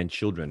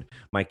grandchildren.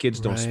 My kids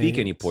don't speak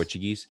any Right.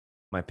 Portuguese.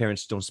 My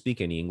parents don't speak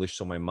any English.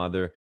 So my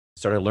mother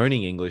started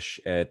learning English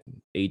at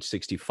age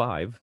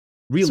 65,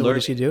 So what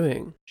is she relearning.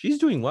 doing? She's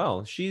doing well.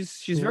 She's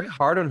Yeah. very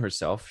hard on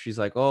herself. She's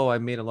like, "Oh, I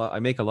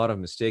make a lot of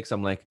mistakes."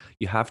 I'm like,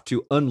 "You have to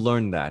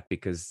unlearn that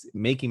because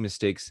making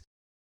mistakes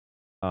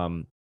um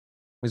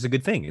is a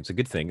good thing. It's a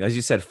good thing." As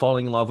you said,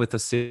 falling in love with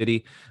a city.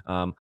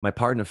 My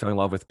partner fell in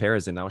love with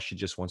Paris, and now she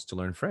just wants to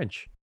learn French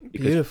because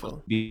she wants Beautiful.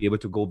 to be able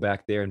to go back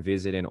there and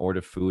visit and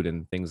order food and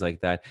things like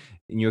that.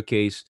 In your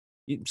case,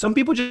 some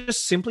people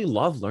just simply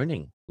love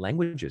learning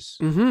languages.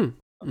 Mm-hmm.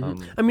 Mm-hmm.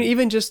 Um, I mean,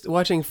 even just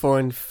watching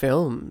foreign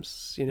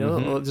films, mhm.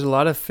 there's a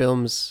lot of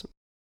films,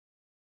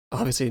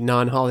 obviously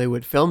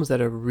non-Hollywood films that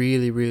are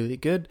really, really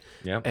good,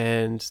 Yeah.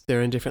 and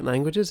they're in different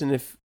languages. And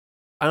if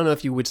I don't know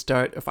if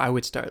I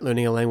would start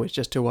learning a language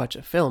just to watch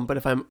a film, but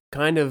if I'm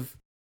kind of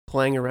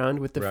playing around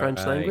with the French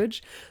Right.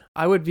 language,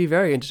 I would be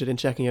very interested in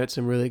checking out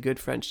some really good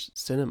French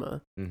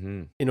cinema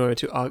Mhm. in order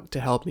to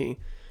help me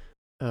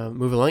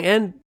move along.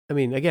 And I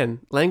mean,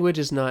 again, language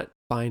is not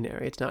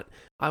binary. It's not,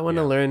 I want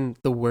to Yeah. learn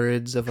the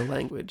words of a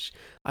language.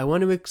 I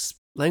want to,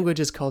 language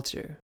is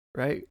culture,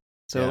 right?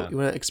 So Yeah. you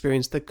want to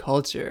experience the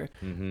culture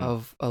Mhm.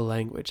 of a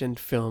language, and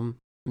film,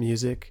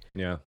 music,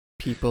 Yeah.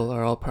 people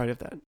are all part of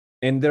that.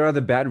 And there are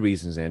the bad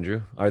reasons,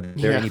 Andrew. Are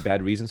there Yeah. any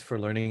bad reasons for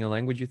learning a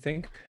language, you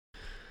think?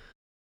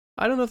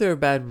 I don't know if there are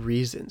bad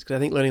reasons, because I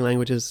think learning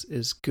languages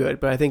is good,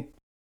 but I think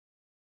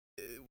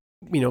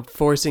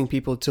forcing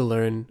people to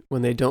learn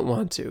when they don't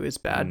want to is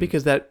bad, Mm.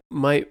 because that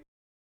might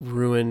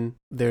ruin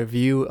their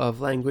view of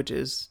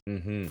languages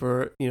Mhm.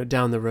 for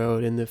down the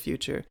road in the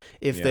future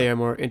if Yeah. they are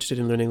more interested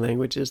in learning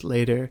languages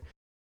later.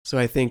 So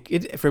I think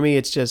for me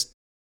it's just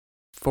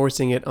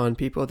forcing it on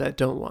people that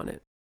don't want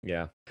it.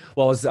 Yeah.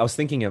 Well, I was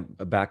thinking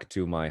back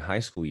to my high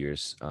school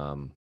years,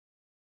 and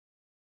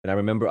I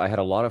remember I had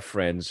a lot of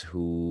friends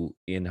who,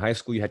 in high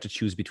school, you had to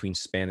choose between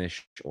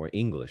Spanish or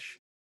English.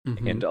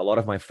 Mm-hmm. And a lot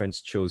of my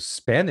friends chose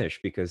Spanish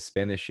because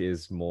Spanish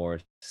is more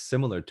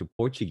similar to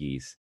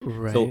Portuguese. So,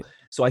 Right.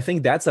 so I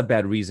think that's a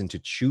bad reason to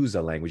choose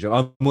a language.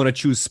 I'm going to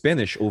choose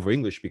Spanish over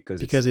English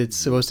because it's Because it's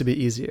easy. supposed to be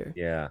easier.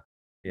 Yeah.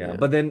 Yeah. Yeah.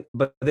 But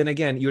then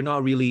again, you're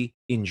not really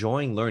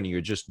enjoying learning. You're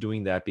just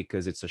doing that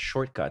because it's a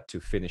shortcut to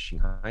finishing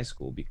high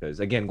school. Because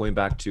again, going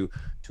back to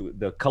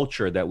the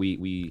culture that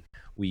we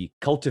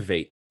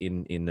cultivate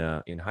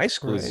in high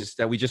school is Right. just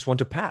that we just want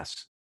to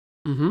pass.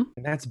 Mm-hmm.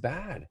 And that's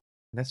bad.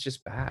 That's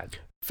just bad.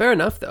 Fair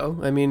enough, though.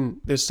 I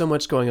mean, there's so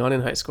much going on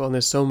in high school, and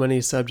there's so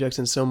many subjects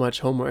and so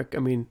much homework. I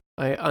mean,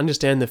 I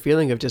understand the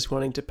feeling of just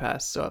wanting to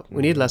pass. So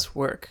we need Mhm. less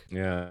work.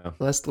 Yeah.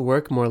 Less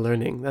work, more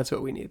learning. That's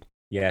what we need.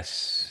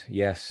 Yes,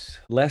 yes.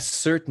 Less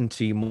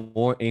certainty,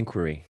 more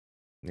inquiry.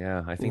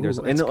 Yeah, I think there's,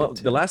 Ooh, and that's good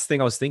the too. last thing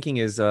I was thinking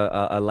is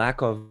a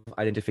lack of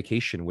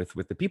identification with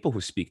the people who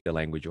speak the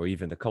language or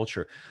even the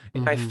culture.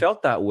 And I Mm-hmm.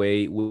 felt that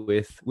way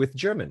with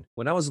German.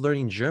 When I was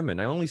learning German,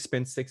 I only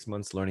spent 6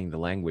 months learning the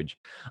language.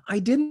 I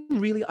didn't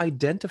really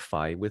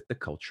identify with the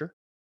culture.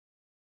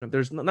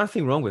 There's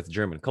nothing wrong with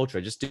German culture.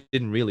 I just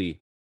didn't really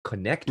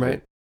connect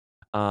with,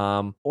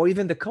 Right. or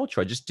even the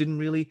culture. I just didn't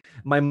really.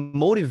 My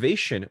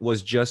motivation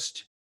was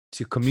just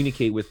to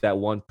communicate with that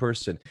one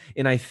person.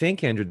 And I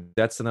think, Andrew,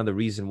 that's another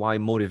reason why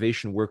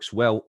motivation works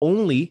well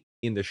only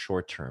in the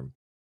short term.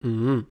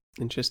 Mm-hmm.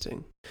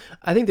 Interesting.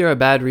 I think there are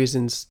bad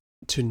reasons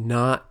to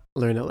not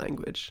learn a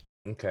language.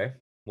 Okay.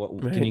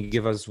 What can you Right.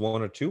 give us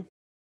one or two?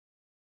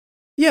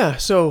 Yeah.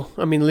 So,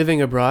 I mean,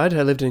 living abroad,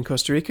 I lived in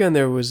Costa Rica, and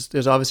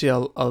there's obviously a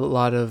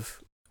lot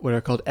of what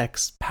are called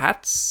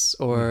expats,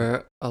 Mhm.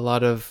 or a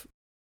lot of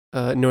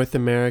North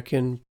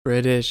American,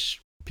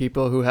 British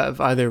people who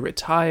have either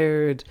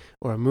retired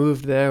or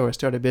moved there or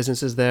started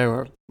businesses there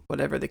or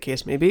whatever the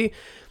case may be.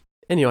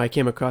 And, I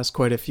came across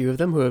quite a few of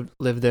them who have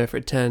lived there for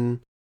 10,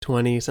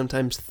 20,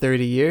 sometimes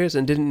 30 years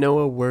and didn't know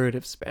a word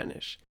of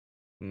Spanish.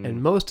 And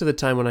Mm. most of the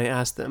time when I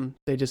asked them,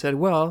 they just said,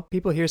 well,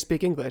 people here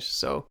speak English,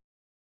 so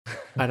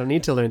I don't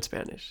need to learn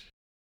Spanish.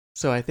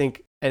 So I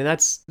think, and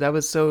that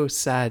was so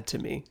sad to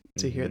me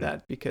to hear Mhm.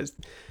 that, because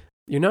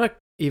you're not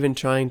even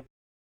trying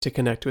to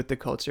connect with the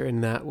culture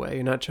in that way.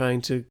 You're not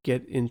trying to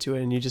get into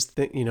it, and you just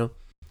think,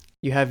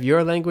 you have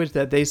your language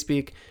that they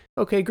speak.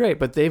 Okay, great,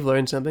 but they've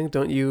learned something,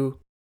 don't you?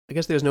 I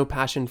guess there's no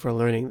passion for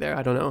learning there.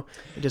 I don't know.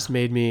 It just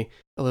made me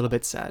a little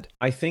bit sad.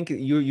 I think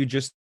you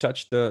just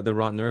touched the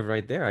raw nerve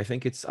right there. I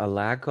think it's a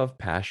lack of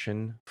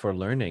passion for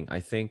learning. I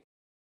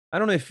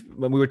don't know if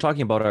when we were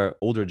talking about our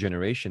older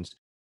generations,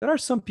 there are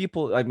some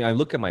people. I mean, I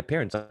look at my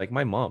parents, like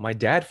my mom, my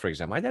dad, for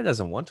example. My dad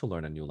doesn't want to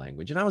learn a new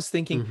language, and I was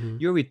thinking, Mm-hmm.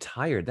 you're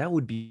retired. That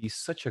would be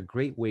such a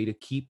great way to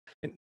keep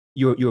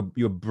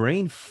your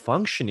brain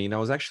functioning. I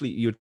was actually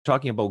you're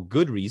talking about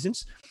good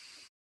reasons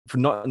for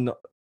not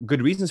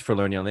good reasons for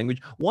learning a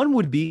language. One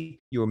would be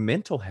your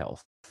mental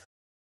health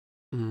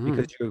Mm-hmm.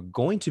 because you're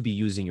going to be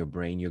using your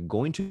brain, you're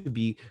going to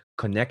be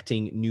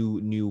connecting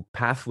new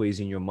pathways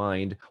in your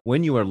mind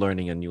when you are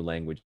learning a new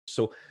language.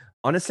 So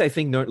honestly, I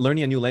think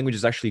learning a new language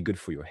is actually good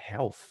for your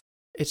health.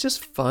 It's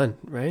just fun,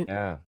 right?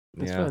 Yeah.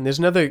 That's Yeah. fun. There's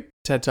another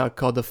TED Talk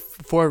called "The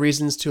Four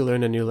Reasons to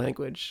Learn a New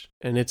Language,"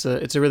 and it's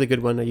a really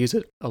good one. I use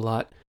it a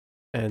lot,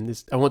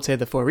 and I won't say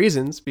the four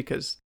reasons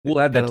because We'll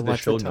add that got to the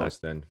lots show of talk. notes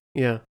then.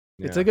 Yeah,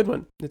 it's Yeah. a good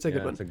one. It's a Yeah,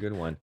 good one. it's a good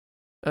one.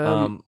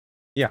 Um,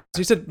 Yeah. so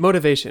you said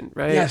motivation,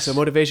 right? Yes. So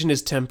motivation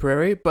is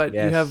temporary, but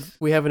Yes.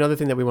 we have another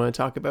thing that we want to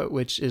talk about,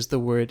 which is the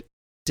word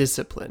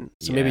discipline.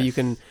 So maybe you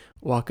can Yes.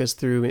 walk us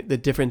through the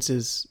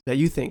differences that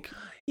you think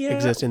Yeah.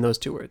 exist in those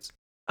two words.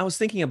 I was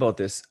thinking about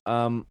this.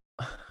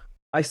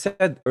 I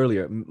said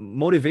earlier,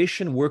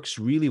 motivation works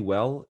really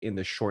well in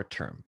the short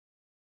term,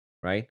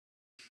 right?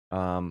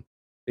 Um,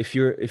 if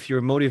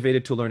you're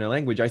motivated to learn a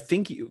language, I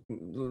think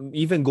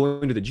even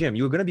going to the gym,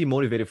 you're going to be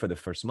motivated for the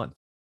first month.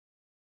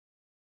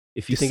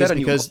 If You you think set it's a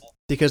new goal,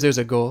 because there's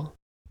a goal?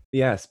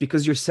 yes,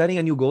 because you're setting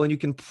a new goal, and you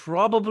can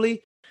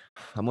probably,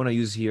 I'm going to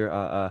use here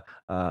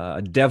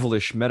a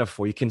devilish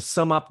metaphor. You can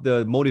sum up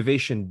the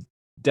motivation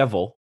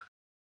devil,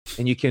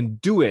 and you can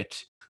do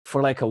it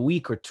for like a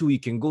week or two. You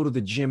can go to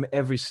the gym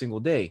every single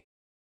day.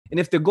 And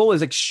if the goal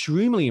is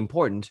extremely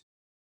important,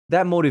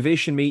 that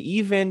motivation may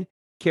even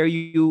carry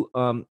you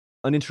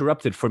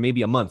uninterrupted for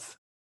maybe a month.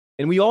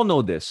 And we all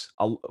know this.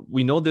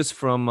 We know this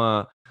from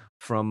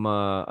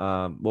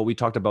what we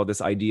talked about,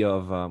 this idea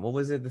of what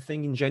was it, the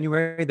thing in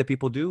January that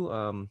people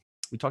do?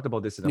 We talked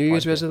about this in a New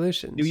Year's podcast.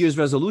 resolutions. New Year's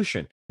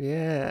resolution.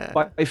 Yeah.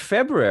 By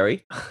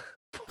February,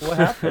 what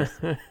happens?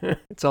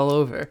 It's all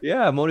over.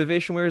 Yeah,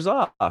 motivation wears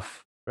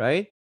off,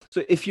 right?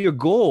 So if your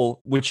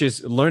goal, which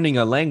is learning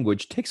a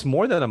language, takes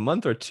more than a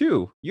month or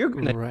two, you're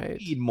going to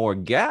need more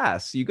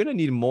gas. You're going to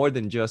need more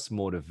than just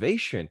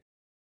motivation.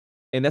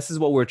 And this is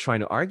what we're trying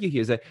to argue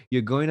here, is that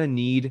you're going to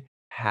need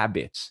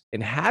habits.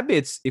 And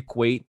habits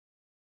equate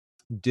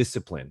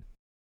discipline.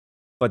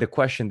 But the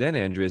question then,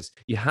 Andrew, is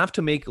you have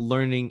to make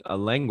learning a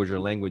language or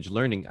language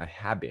learning a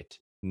habit,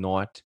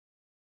 not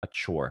a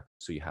chore.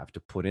 So you have to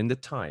put in the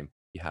time.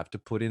 You have to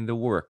put in the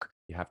work.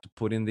 You have to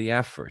put in the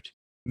effort.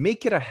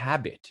 Make it a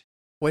habit.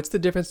 What's the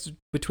difference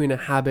between a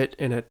habit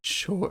and a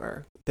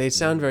chore? They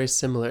sound very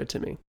similar to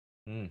me.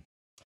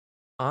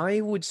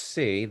 I would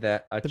say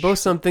that they're both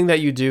something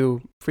that you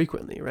do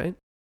frequently, right?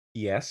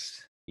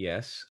 Yes,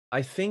 yes.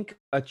 I think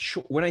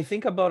when I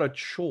think about a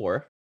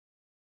chore,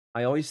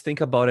 I always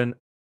think about an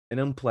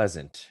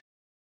unpleasant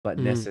but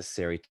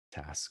necessary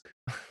task.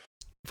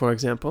 For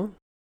example?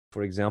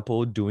 For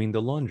example, doing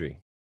the laundry.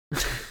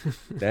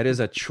 That is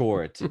a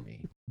chore to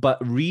me.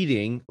 But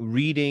reading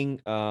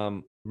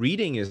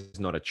is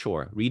not a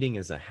chore. Reading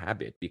is a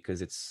habit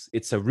because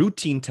it's a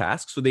routine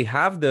task. So they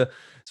have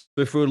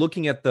if we're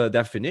looking at the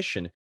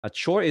definition, a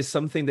chore is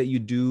something that you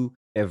do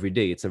every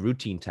day. It's a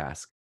routine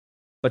task.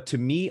 But to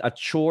me, a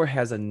chore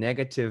has a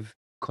negative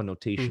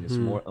connotation. It's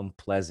more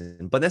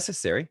unpleasant, but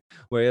necessary.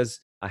 Whereas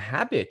a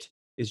habit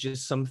is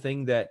just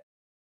something that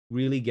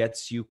really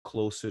gets you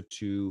closer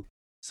to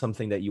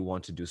something that you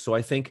want to do. So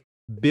I think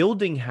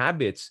building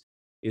habits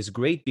is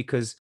great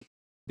because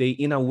they,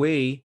 in a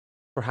way,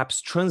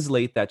 perhaps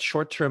translate that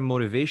short-term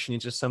motivation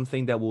into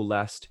something that will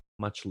last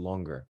much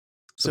longer.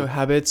 So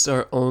habits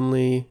are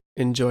only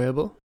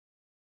enjoyable?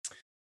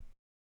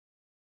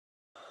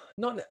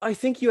 No, I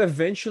think you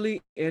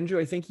eventually,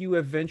 Andrew,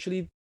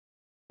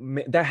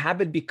 that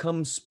habit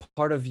becomes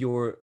part of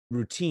your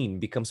routine,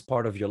 becomes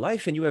part of your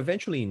life, and you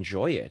eventually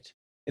enjoy it.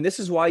 And this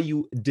is why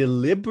you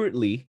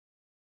deliberately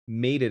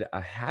made it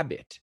a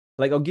habit.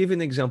 Like, I'll give you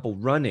an example.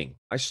 Running.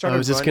 I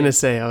was just gonna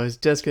say,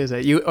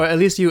 or at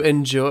least you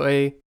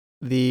enjoy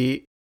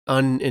the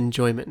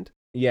unenjoyment.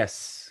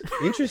 Yes.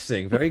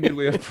 Interesting. Very good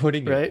way of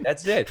putting it. Right?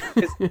 That's it.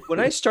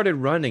 When I started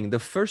running, the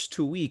first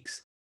 2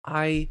 weeks,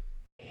 I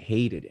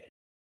hated it.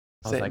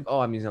 I was like,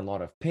 I'm in a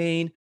lot of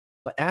pain.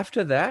 But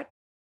after that,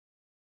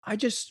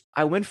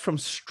 I went from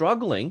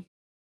struggling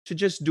to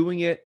just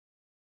doing it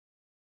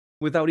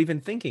without even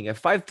thinking.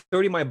 At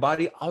 5:30, my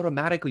body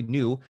automatically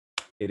knew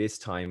it is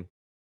time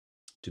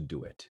to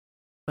do it.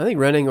 I think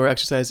running or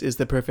exercise is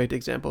the perfect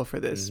example for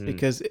this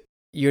because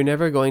you're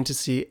never going to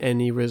see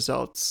any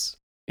results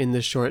in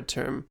the short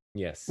term.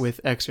 Yes. With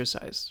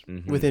exercise,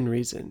 within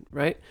reason,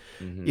 right?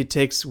 It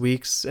takes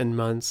weeks and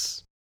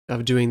months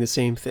of doing the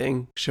same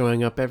thing,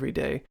 showing up every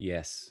day.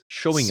 Yes.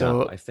 Showing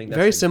up. I think that's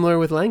very similar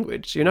with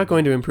language. You're not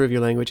going to improve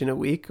your language in a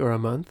week or a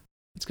month.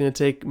 It's going to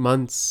take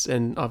months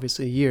and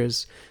obviously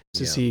years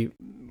to see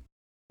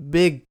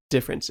big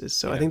differences.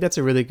 So I think that's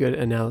a really good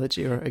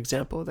analogy or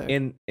example there.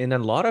 And a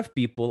lot of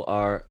people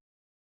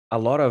a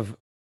lot of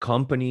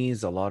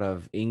companies, a lot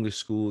of English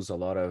schools, a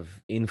lot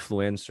of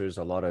influencers,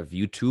 a lot of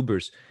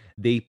YouTubers,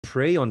 they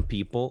prey on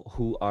people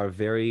who are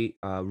very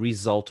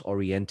result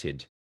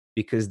oriented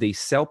because they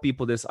sell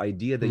people this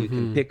idea that you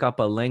can pick up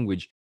a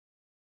language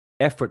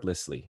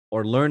effortlessly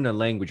or learn a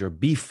language or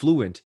be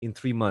fluent in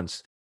 3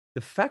 months. The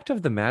fact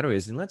of the matter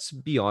is, and let's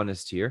be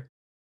honest here,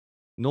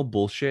 no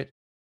bullshit,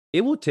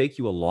 it will take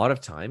you a lot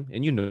of time,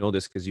 and you know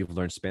this because you've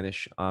learned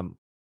Spanish.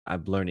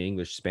 I've learned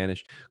English,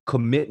 Spanish.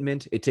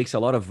 Commitment, it takes a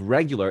lot of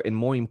regular and,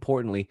 more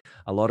importantly,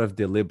 a lot of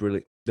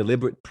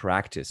deliberate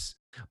practice.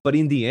 But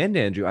in the end,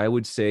 Andrew, I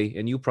would say,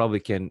 and you probably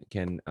can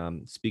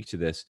speak to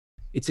this,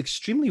 it's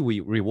extremely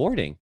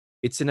rewarding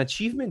it's an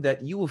achievement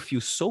that you will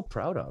feel so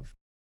proud of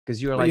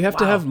because you're But like, you have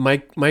to wow. have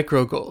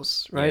micro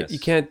goals, right? You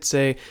Yes. can't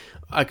say,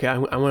 okay, I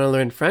want to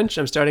learn French.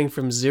 I'm starting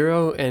from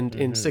 0, and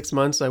in Mhm. 6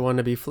 months I want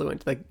to be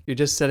fluent. Like, you're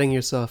just setting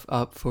yourself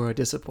up for a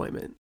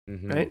disappointment,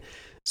 Mhm. right?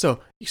 So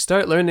you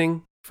start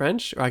learning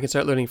French, or I can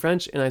start learning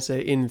French, and I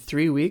say, in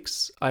 3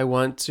 weeks I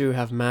want to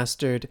have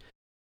mastered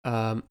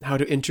how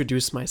to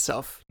introduce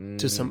myself to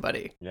Mm,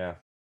 somebody, yeah.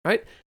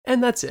 right?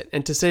 And that's it.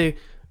 And to say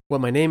what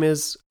my name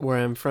is, where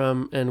I'm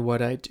from, and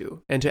what I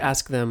do, and to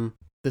ask them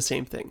the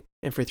same thing.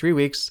 And for 3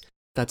 weeks,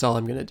 that's all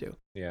I'm going to do.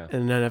 Yeah.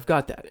 And then I've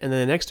got that. And then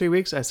the next 3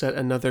 weeks, I set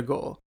another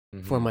goal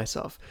for Mhm.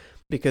 myself,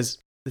 because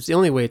it's the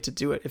only way to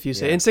do it. If you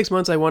say, Yeah. in 6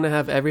 months, I want to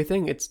have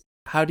everything, it's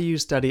how do you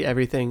study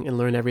everything and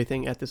learn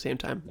everything at the same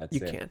time? That's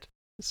You it. can't.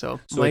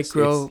 So,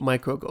 So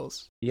micro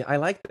goals. Yeah, I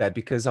like that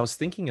because I was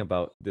thinking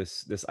about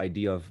this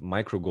idea of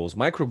micro goals.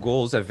 Micro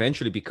goals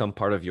eventually become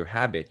part of your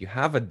habit. You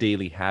have a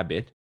daily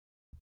habit.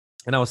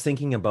 And I was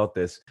thinking about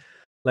this.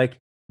 Like,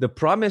 the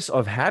promise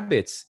of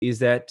habits is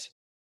that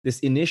this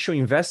initial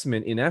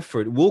investment in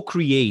effort will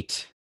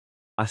create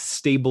a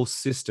stable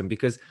system,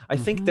 because I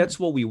think Mhm. that's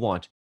what we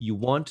want. You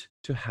want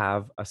to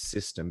have a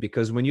system,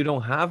 because when you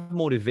don't have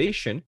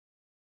motivation,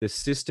 the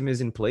system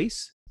is in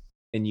place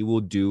and you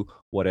will do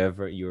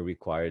whatever you're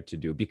required to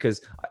do.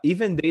 Because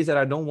even days that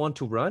I don't want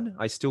to run,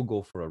 I still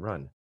go for a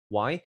run.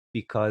 Why?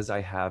 Because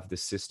I have the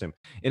system.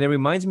 And it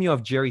reminds me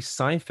of Jerry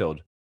Seinfeld,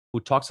 who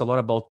talks a lot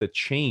about the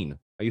chain.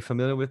 Are you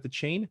familiar with the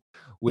chain?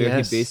 Where he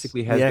Yes.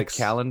 basically The has the X.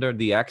 calendar,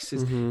 the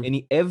axis, Mhm.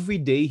 and every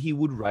day he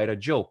would write a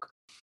joke.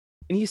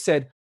 And he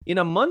said, in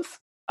a month,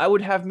 I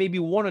would have maybe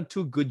 1 or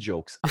 2 good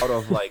jokes out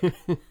of like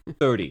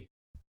 30.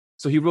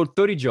 So he wrote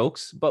 30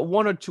 jokes, but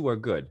 1 or 2 are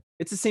good.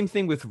 It's the same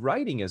thing with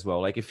writing as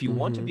well. Like, if you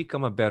want to Mhm.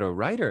 become a better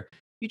writer,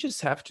 you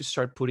just have to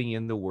start putting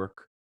in the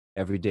work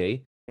every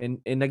day.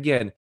 And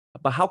again,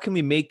 but how can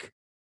we make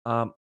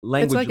It's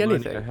language like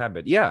learning a anything.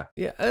 habit? Yeah.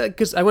 Yeah,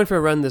 because I went for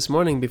a run this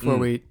morning before Mm.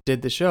 we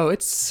did the show.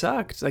 It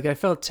sucked. Like, I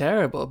felt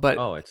terrible. But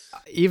Oh, it's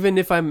even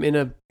if I'm in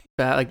a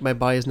bad, like, my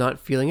body is not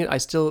feeling it, I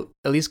still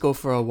at least go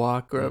for a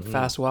walk, or a Mhm.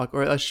 fast walk,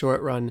 or a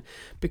short run,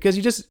 because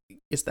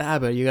it's the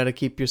habit. You got to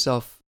keep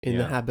yourself in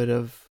the Yeah. habit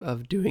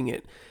of doing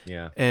it.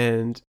 yeah.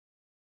 And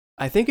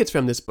I think it's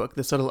from this book,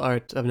 The Subtle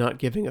Art of Not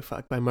Giving a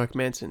Fuck by Mark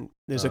Manson.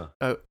 There's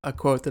a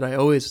quote that I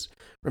always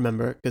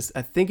remember, because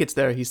I think it's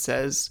there. He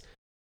says,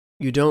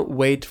 you don't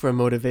wait for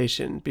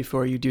motivation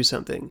before you do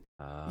something.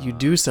 You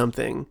do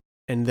something,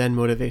 and then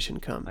motivation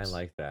comes. I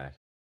like that.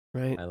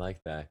 Right? I like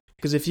that.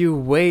 Because if you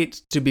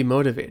wait to be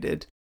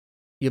motivated,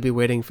 you'll be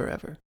waiting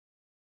forever.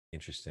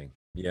 Interesting.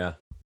 Yeah.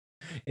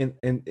 And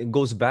it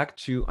goes back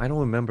to, I don't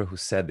remember who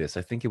said this.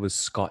 I think it was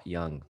Scott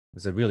Young.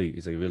 He's a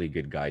really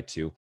good guy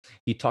too.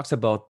 He talks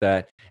about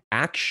that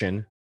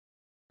action.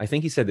 I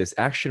think he said this: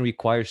 action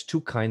requires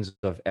 2 kinds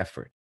of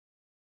effort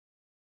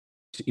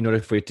in order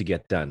for it to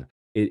get done.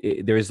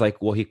 There is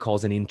like what he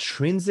calls an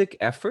intrinsic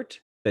effort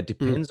that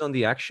depends on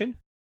the action,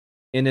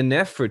 and an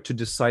effort to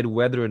decide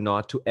whether or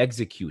not to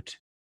execute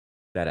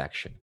that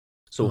action.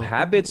 So Oh.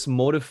 habits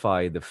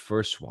modify the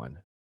first one,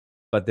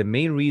 but the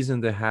main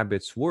reason the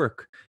habits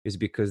work is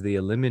because they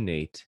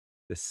eliminate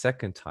the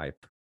second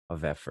type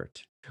of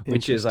effort,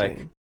 which is like,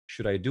 Interesting.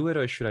 should I do it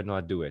or should I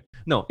not do it?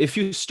 No, if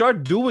you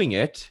start doing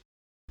it,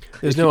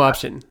 There's if no you-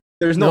 option.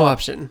 there's No no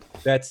option.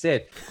 That's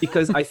it.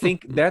 Because I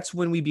think that's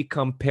when we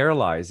become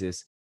paralyzed.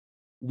 Is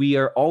we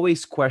are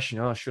always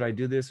questioning, oh, should I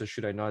do this or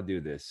should I not do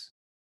this?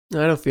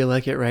 I don't feel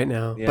like it right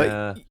now. Yeah.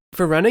 But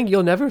for running,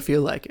 you'll never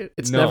feel like it.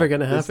 It's never going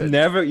to it's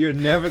happen. You're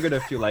never gonna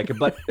feel like it.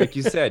 But like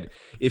you said,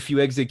 if you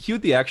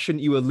execute the action,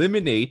 you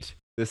eliminate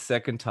the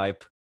second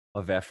type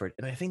of effort.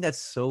 And I think that's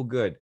so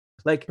good.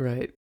 Like,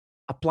 Right.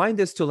 applying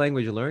this to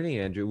language learning,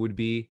 Andrew, would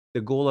be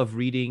the goal of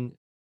reading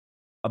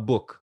a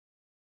book.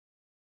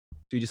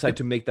 So you decide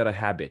to make that a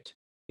habit.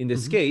 In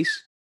this Mhm.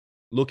 case,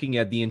 looking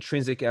at the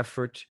intrinsic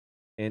effort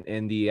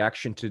and the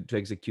action to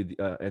execute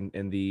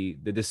and the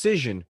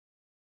decision,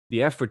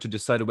 the effort to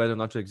decide whether or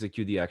not to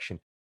execute the action.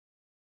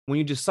 When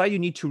you decide you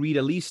need to read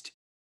at least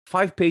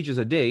 5 pages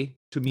a day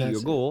to meet That's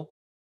your it. goal,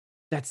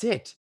 that's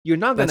it. You're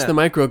not That's gonna. the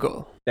micro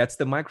goal. That's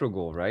the micro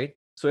goal, right?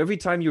 So every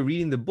time you're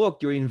reading the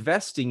book, you're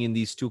investing in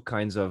these 2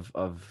 kinds of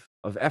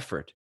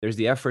effort. There's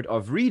the effort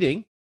of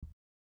reading,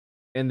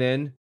 and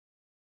then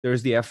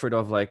there's the effort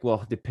of like,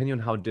 well, depending on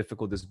how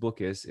difficult this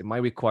book is, it might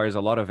requires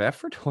a lot of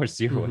effort or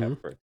 0 Mhm.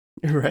 effort,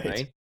 Right.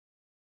 right?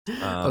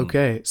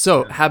 Okay.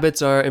 So yeah.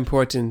 habits are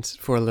important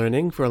for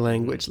learning, for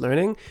language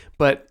learning.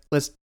 But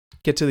let's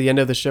get to the end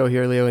of the show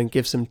here, Leo, and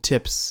give some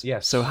tips.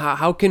 Yes. So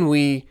how can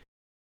we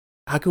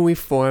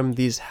form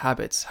these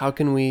habits? How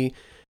can we,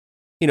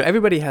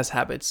 everybody has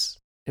habits,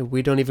 and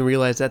we don't even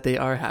realize that they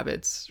are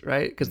habits,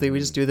 right? Because we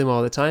just do them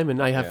all the time.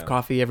 And I have Yeah.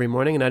 coffee every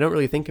morning, and I don't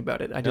really think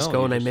about it. I just No, go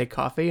you and I just- make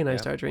coffee, and I yeah.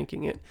 start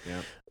drinking it.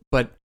 Yeah.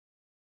 But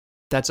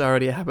that's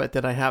already a habit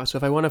that I have. So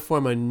if I want to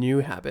form a new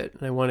habit,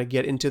 and I want to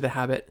get into the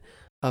habit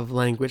of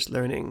language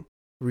learning,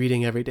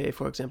 reading every day,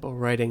 for example,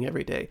 writing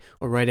every day,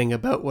 or writing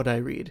about what I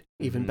read,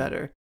 even Mhm.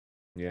 better.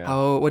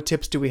 Yeah. What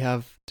tips do we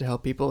have to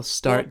help people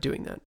start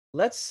doing that?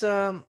 Let's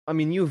I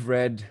mean, you've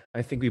read,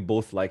 I think we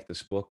both like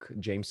this book,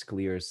 James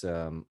Clear's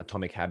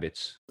Atomic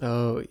Habits.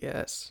 Oh,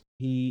 yes.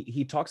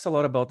 He talks a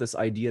lot about this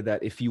idea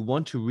that if you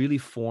want to really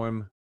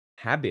form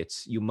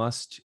habits, you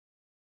must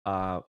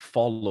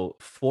follow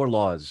four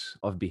laws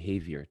of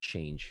behavior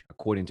change.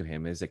 According to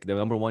him, is like the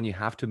number one, you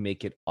have to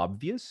make it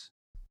obvious.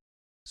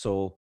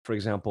 So, for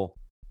example,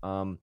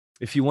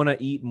 if you want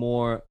to eat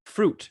more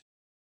fruit,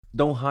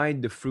 don't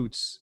hide the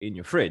fruits in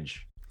your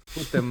fridge.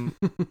 Put them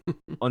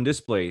on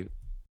display,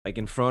 like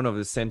in front of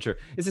the center.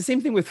 It's the same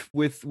thing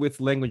with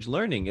language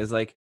learning. Is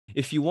like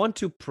if you want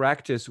to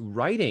practice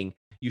writing,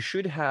 you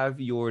should have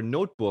your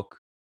notebook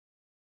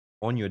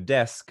on your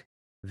desk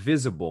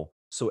visible,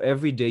 so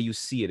every day you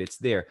see it, it's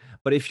there.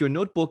 But if your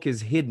notebook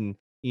is hidden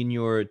in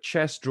your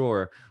chest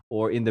drawer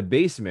or in the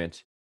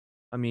basement,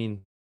 I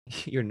mean,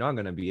 you're not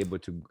going to be able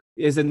to.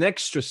 Is an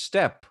extra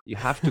step. You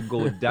have to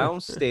go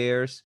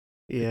downstairs,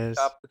 pick it Yes.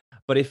 up.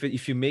 But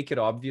if you make it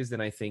obvious,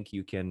 then I think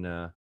you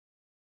can.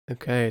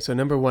 Okay, so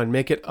number one,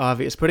 make it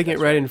obvious. Putting it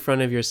That's right right. in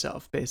front of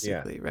yourself, Yeah.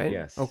 basically, right?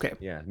 Yes. Okay.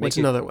 Yeah. What's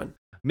another one?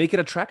 Make it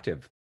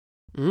attractive.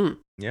 Mm.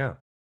 Yeah.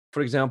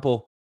 For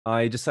example,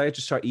 I decided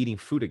to start eating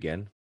fruit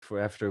again for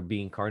after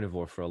being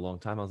carnivore for a long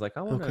time. I was like,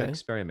 I want to Okay.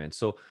 experiment.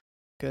 So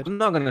Good. I'm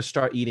not gonna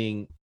start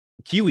eating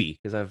kiwi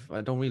because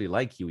I don't really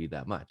like kiwi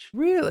that much.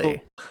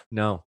 Really?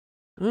 No.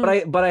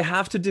 Mm. But I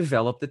have to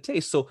develop the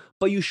taste. So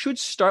but you should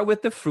start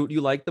with the fruit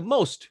you like the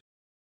most.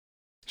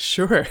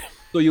 Sure.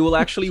 So you will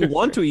actually Sure.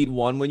 want to eat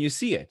one when you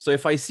see it. So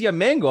if I see a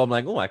mango, I'm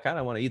like, oh, I kind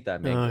of want to eat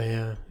that mango. Oh,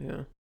 yeah,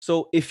 yeah.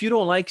 So if you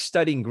don't like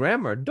studying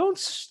grammar, don't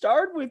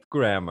start with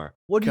grammar.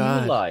 What do you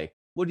God. like?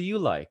 What do you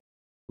like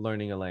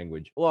learning a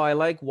language? Well, I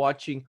like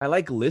watching, I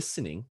like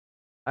listening.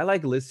 I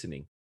like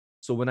listening.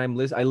 So when I'm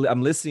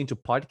I'm listening to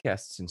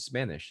podcasts in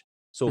Spanish.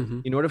 So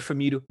Mhm. in order for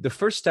me to, the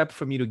first step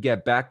for me to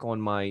get back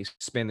on my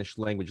Spanish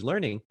language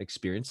learning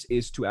experience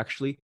is to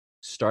actually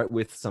start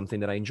with something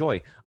that I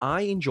enjoy.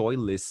 I enjoy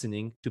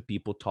listening to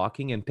people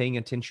talking and paying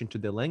attention to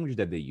the language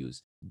that they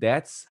use.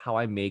 That's how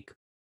I make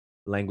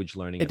language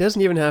learning. It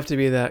doesn't even have to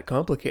be that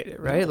complicated,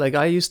 right? No. Like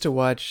I used to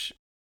watch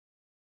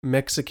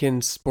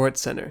Mexican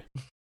Sports Center.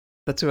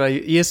 That's what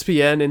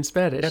ESPN in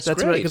Spanish. That's What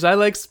great. because I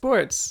like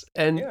sports,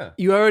 and Yeah.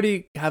 you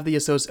already have the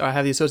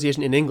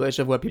association in English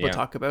of what people Yeah.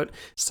 talk about: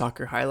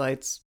 soccer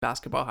highlights,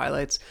 basketball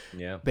highlights,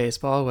 Yeah.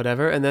 baseball,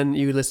 whatever. And then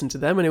you listen to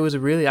them, and it was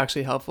really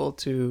actually helpful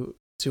to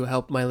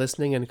help my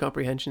listening and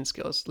comprehension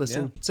skills.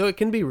 Listen, so it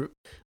can be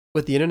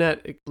with the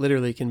internet. It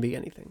literally can be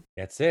anything.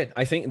 That's it.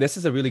 I think this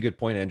is a really good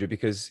point, Andrew,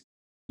 because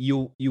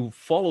you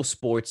follow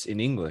sports in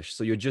English,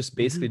 so you're just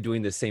basically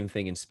doing the same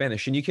thing in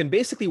Spanish, and you can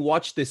basically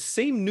watch the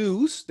same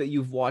news that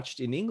you've watched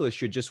in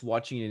English. You're just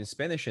watching it in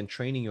Spanish and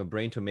training your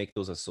brain to make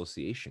those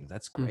associations.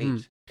 That's great.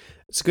 Mhm.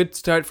 It's a good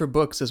start for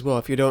books as well.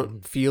 If you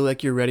don't Mhm. feel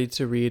like you're ready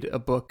to read a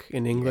book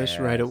in English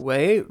right Yes.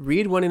 away,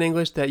 read one in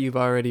English that you've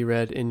already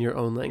read in your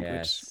own language.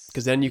 Yes.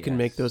 Because then you can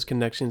make Yes. those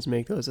connections,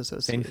 make those Same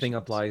associations. thing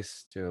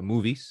applies to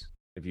movies.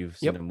 If you've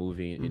seen Yep. a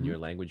movie in Mhm. your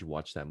language,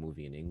 watch that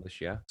movie in English.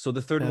 Yeah. So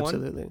the third one,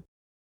 Absolutely.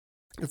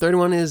 The third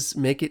one is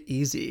make it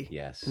easy.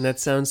 yes. And that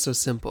sounds so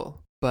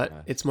simple, but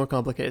Yes. it's more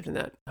complicated than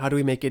that. How do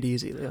we make it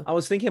easy, Leo? I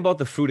was thinking about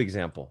the fruit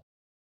example.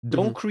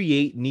 Don't Mhm.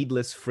 create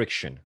needless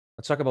friction.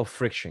 Let's talk about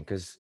friction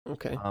because,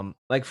 Okay.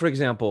 like for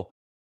example,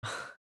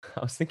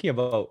 I was thinking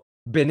about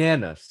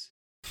bananas.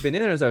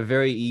 Bananas are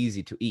very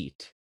easy to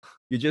eat.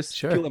 You just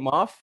Sure. peel them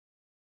off,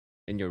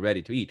 and you're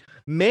ready to eat.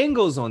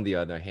 Mangoes, on the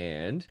other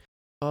hand,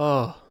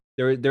 Oh,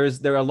 there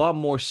are a lot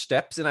more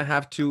steps, and I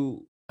have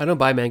to. I don't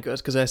buy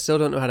mangoes because I still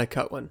don't know how to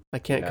cut one. I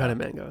can't cut Yeah. a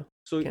mango.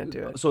 So Can't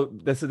do it. So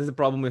that's a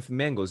problem with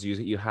mangoes.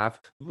 You have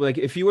like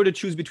if you were to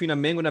choose between a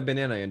mango and a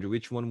banana, Andrew,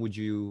 which one would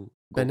you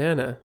go?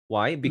 Banana.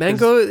 Why? Because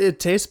Mango, it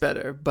tastes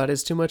better, but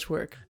it's too much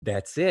work.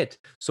 that's it.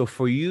 So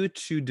for you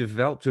to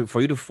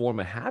for you to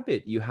form a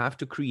habit, you have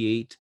to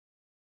create,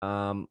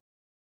 um,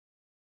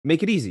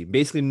 make it easy.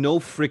 Basically, no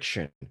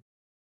friction.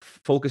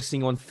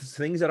 Focusing on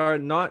things that are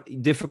not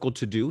difficult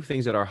to do,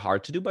 things that are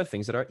hard to do, but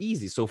things that are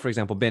easy. So, for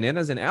example,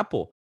 bananas and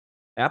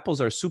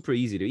apples are super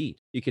easy to eat.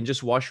 You can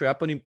just wash your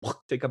apple and you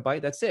take a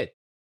bite. That's it.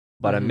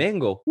 But a Mhm.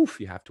 mango, oof,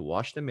 you have to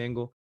wash the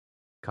mango,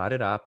 cut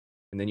it up,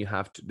 and then you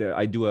have to.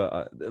 I do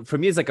for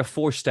me, it's like a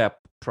 4-step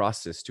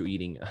process to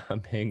eating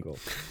a mango.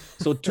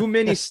 So too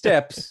many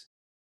steps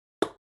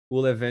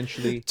will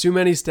eventually. Too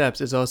many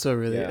steps is also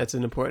really, Yeah. it's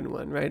an important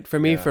one, right? For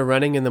me, Yeah. for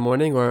running in the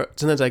morning, or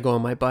sometimes I go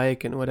on my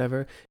bike and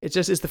whatever, it's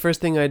the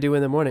first thing I do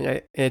in the morning.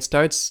 And it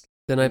starts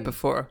the night Mm.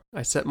 before.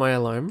 I set my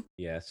alarm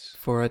Yes.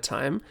 for a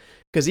time.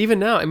 Because even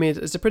now, I mean,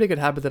 it's a pretty good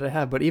habit that I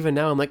have, but even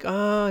now I'm like,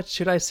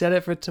 should I set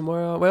it for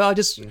tomorrow? Well, I'll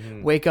just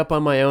Mhm. wake up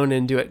on my own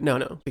and do it.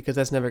 No, because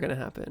that's never going to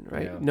happen,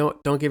 right? Yeah. No,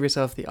 don't give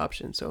yourself the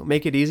option. So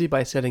make it easy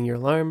by setting your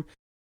alarm,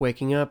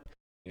 waking up.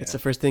 It's Yeah. the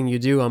first thing you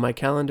do on my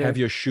calendar. Have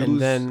your shoes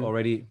then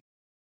already.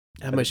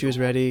 Have Let my it shoes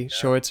go. ready,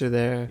 shorts are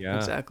there. Yeah.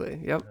 Exactly.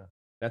 Yep. Yeah.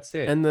 That's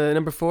it. And the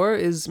number 4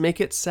 is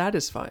make it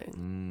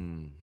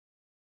satisfying.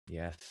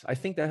 Yes, I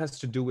think that has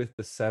to do with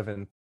the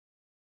seventh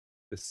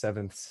the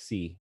seventh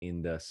C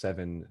in the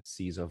seven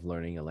C's of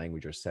learning a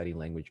language or setting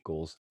language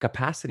goals,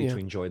 capacity Yeah. to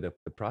enjoy the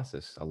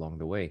process along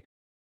the way.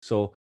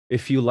 So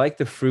if you like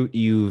the fruit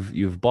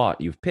you've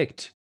bought, you've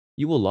picked,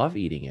 you will love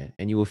eating it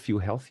and you will feel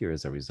healthier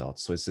as a result.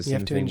 So it's the You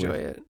have same to thing enjoy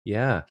with, it.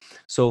 yeah.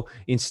 So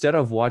instead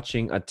of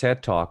watching a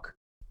TED talk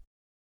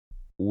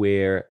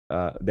where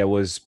that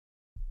was,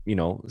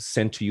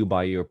 sent to you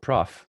by your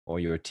prof or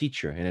your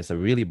teacher, and it's a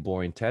really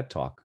boring TED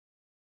talk,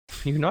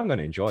 you're not going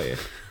to enjoy it.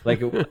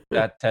 Like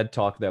that TED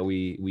talk that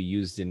we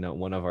used in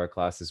one of our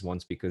classes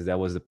once, because that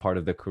was a part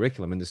of the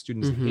curriculum and the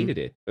students hated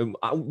it.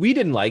 We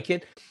didn't like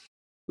it,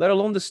 let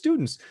alone the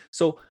students.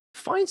 So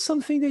find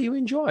something that you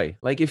enjoy.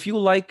 Like if you,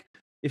 like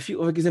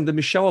example, the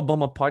Michelle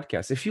Obama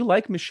podcast, if you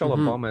like Michelle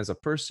Obama as a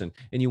person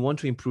and you want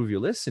to improve your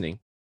listening,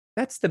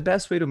 that's the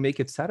best way to make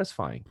it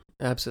satisfying.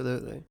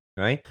 Absolutely.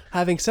 Right?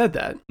 Having said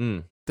that,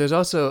 there's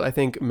also, I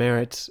think,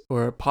 merit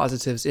or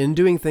positives in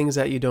doing things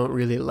that you don't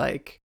really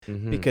like.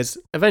 Because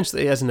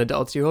eventually, as an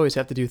adult, you always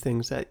have to do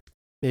things that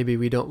maybe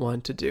we don't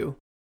want to do,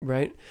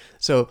 right?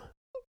 So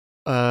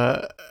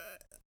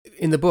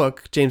in the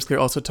book, James Clear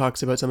also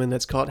talks about something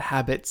that's called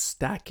habit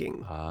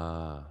stacking.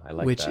 I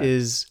like which that.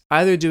 is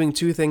either doing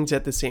two things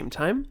at the same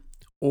time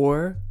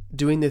or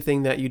doing the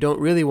thing that you don't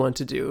really want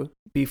to do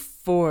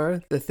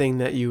before the thing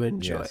that you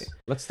enjoy. Yes.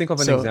 Let's think of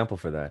an example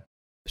for that.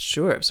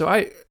 Sure. So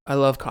I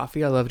love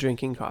coffee. I love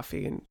drinking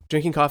coffee. And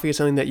drinking coffee is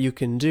something that you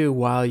can do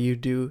while you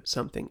do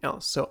something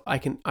else. So I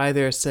can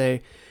either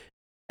say,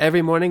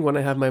 every morning when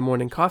I have my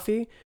morning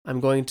coffee, I'm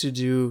going to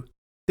do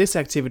this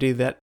activity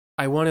that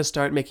I want to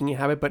start making a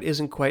habit, but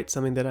isn't quite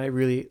something that I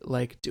really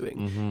like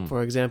doing.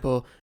 For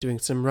example, doing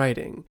some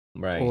writing.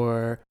 Right.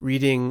 Or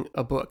reading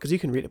a book. Because you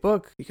can read a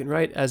book, you can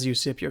write as you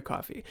sip your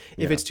coffee.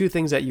 If it's two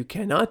things that you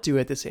cannot do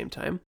at the same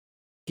time,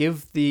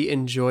 give the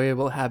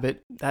enjoyable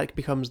habit, that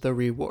becomes the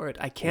reward.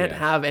 I can't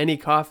have any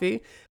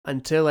coffee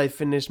until I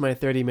finish my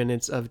 30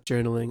 minutes of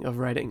journaling, of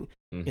writing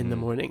in the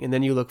morning. And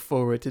then you look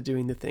forward to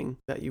doing the thing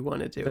that you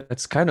want to do.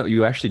 That's kind of,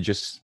 you actually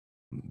just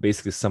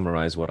basically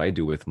summarize what I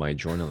do with my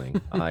journaling.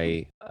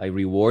 I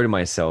reward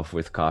myself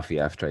with coffee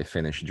after I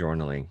finish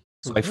journaling.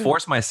 So I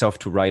force myself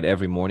to write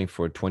every morning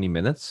for 20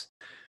 minutes.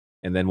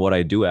 And then what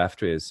I do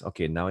after is,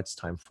 okay, now it's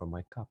time for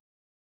my cup.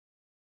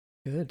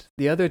 Good.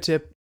 The other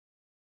tip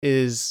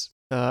is,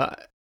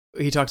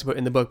 he talks about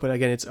in the book, but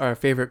again, it's our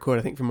favorite quote,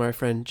 I think, from our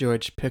friend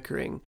George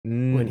Pickering,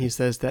 when he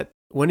says that,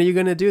 when are you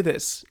going to do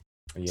this?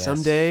 Yes.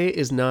 Someday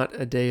is not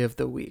a day of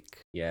the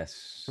week.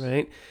 Yes.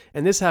 Right?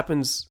 And this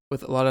happens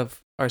with a lot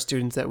of our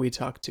students that we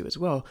talk to as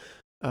well.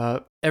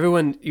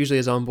 Everyone usually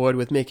is on board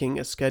with making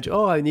a schedule.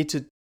 Oh, I need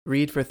to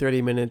read for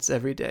 30 minutes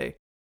every day.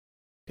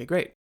 Okay,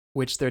 great.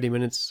 Which 30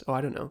 minutes? Oh,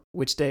 I don't know.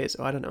 Which days?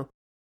 Oh, I don't know.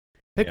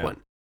 Pick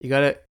one. You got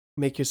to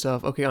make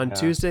yourself, okay, on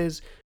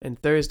Tuesdays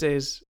and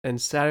Thursdays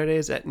and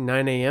Saturdays at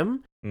 9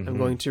 a.m., I'm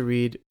going to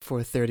read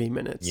for 30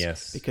 minutes.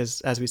 Yes.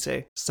 Because as we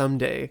say,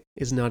 someday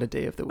is not a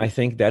day of the week. I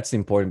think that's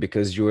important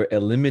because you're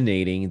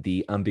eliminating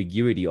the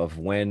ambiguity of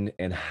when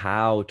and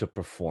how to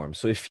perform.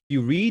 So if you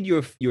read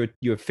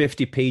your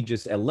 50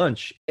 pages at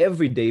lunch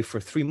every day for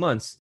 3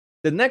 months,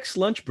 the next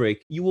lunch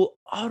break, you will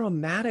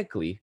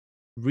automatically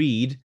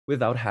read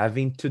without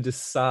having to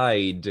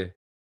decide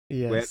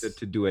whether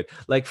to do it.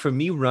 Like for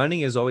me,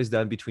 running is always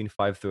done between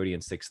 5:30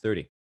 and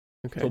 6:30.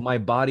 Okay. So my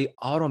body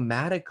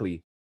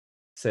automatically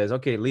says,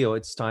 okay, Leo,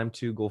 it's time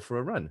to go for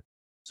a run.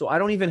 So I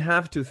don't even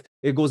have to,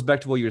 it goes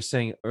back to what you were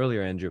saying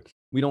earlier, Andrew.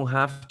 We don't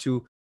have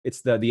to,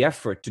 it's the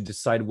effort to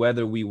decide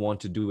whether we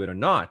want to do it or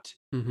not.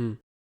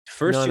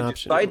 First you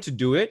decide to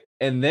do it,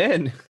 and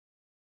then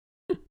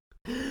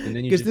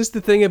because this is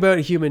the thing about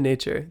human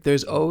nature.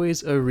 There's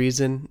always a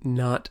reason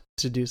not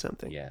to do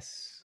something.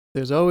 Yes.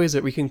 There's always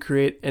that we can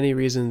create any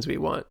reasons we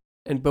want.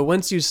 But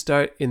once you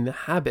start in the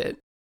habit,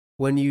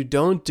 when you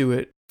don't do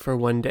it for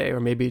one day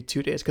or maybe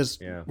 2 days, because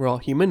we're all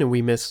human and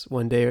we miss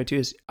 1 day or 2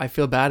 days, I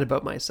feel bad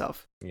about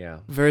myself. Yeah.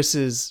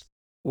 Versus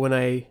when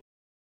I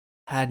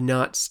had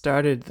not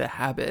started the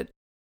habit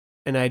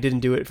and I didn't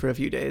do it for a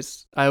few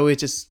days, I always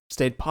just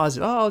stayed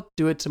positive. Oh, I'll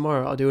do it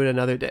tomorrow. I'll do it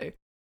another day.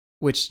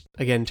 Which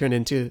again turned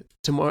into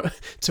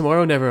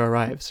tomorrow never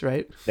arrives,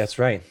 right? That's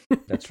right.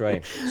 That's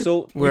right.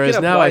 So whereas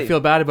now I feel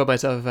bad about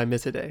myself if I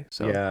miss a day.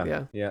 So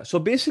yeah. So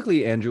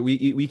basically, Andrew,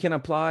 we can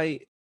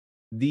apply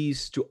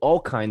these to all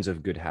kinds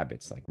of good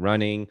habits like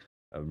running,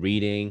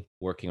 reading,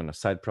 working on a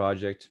side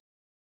project,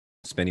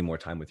 spending more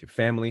time with your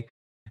family.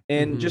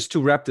 And just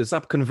to wrap this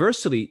up,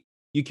 conversely,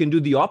 you can do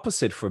the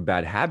opposite for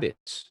bad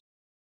habits.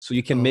 So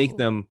you can make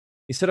them,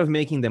 instead of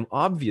making them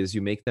obvious,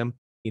 you make them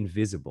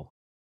invisible.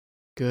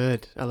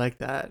 Good. I like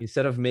that.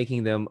 Instead of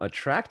making them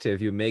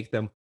attractive, you make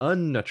them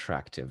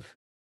unattractive.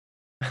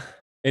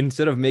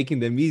 Instead of making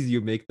them easy, you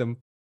make them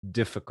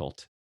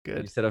difficult. Good.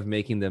 Instead of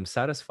making them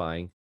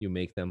satisfying, you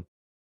make them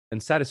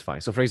unsatisfying.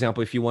 So for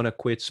example, if you want to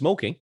quit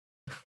smoking,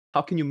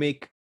 how can you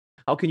make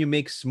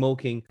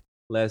smoking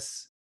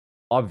less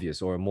obvious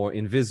or more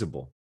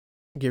invisible?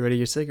 Get rid of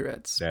your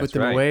cigarettes. That's Put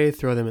them right. away,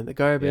 throw them in the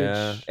garbage.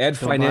 Yeah. Add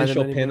Don't buy them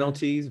financial anymore.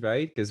 penalties,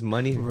 right? Because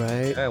money,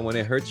 Right. yeah, when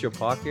it hurts your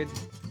pocket,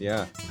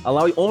 yeah.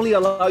 Only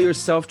allow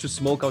yourself to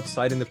smoke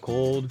outside in the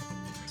cold.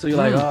 So you're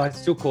like, oh,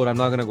 it's too cold. I'm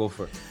not gonna go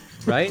for it,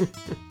 right?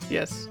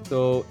 Yes.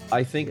 So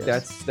I think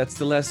Yes. that's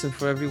the lesson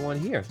for everyone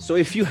here. So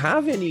if you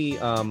have any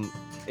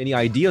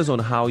ideas on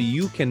how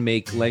you can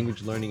make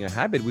language learning a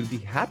habit, we'd be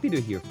happy to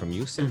hear from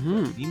you. Send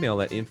an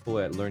email at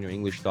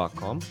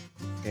info@learnyourenglish.com,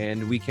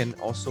 and we can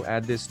also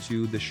add this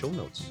to the show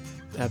notes.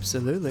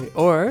 Absolutely.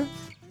 Or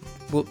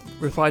we'll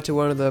reply to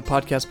one of the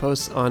podcast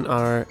posts on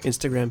our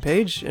Instagram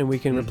page, and we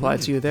can reply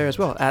to you there as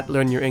well, at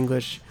Learn Your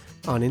English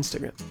on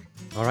Instagram.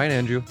 All right,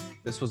 Andrew.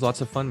 This was lots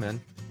of fun, man.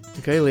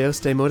 Okay, Leo,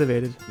 stay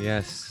motivated.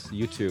 Yes,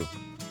 you too.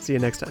 See you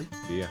next time.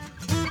 See ya.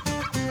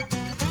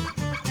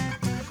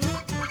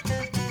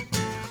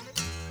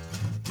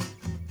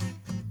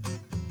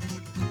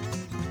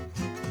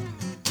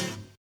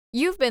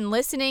 You've been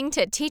listening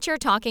to Teacher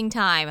Talking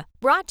Time,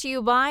 brought to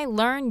you by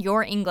Learn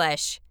Your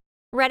English.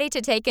 Ready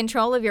to take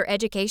control of your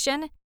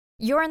education?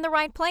 You're in the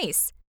right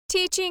place.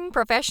 Teaching,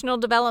 professional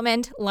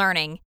development,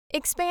 learning.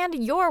 Expand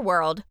your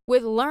world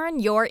with Learn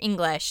Your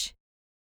English.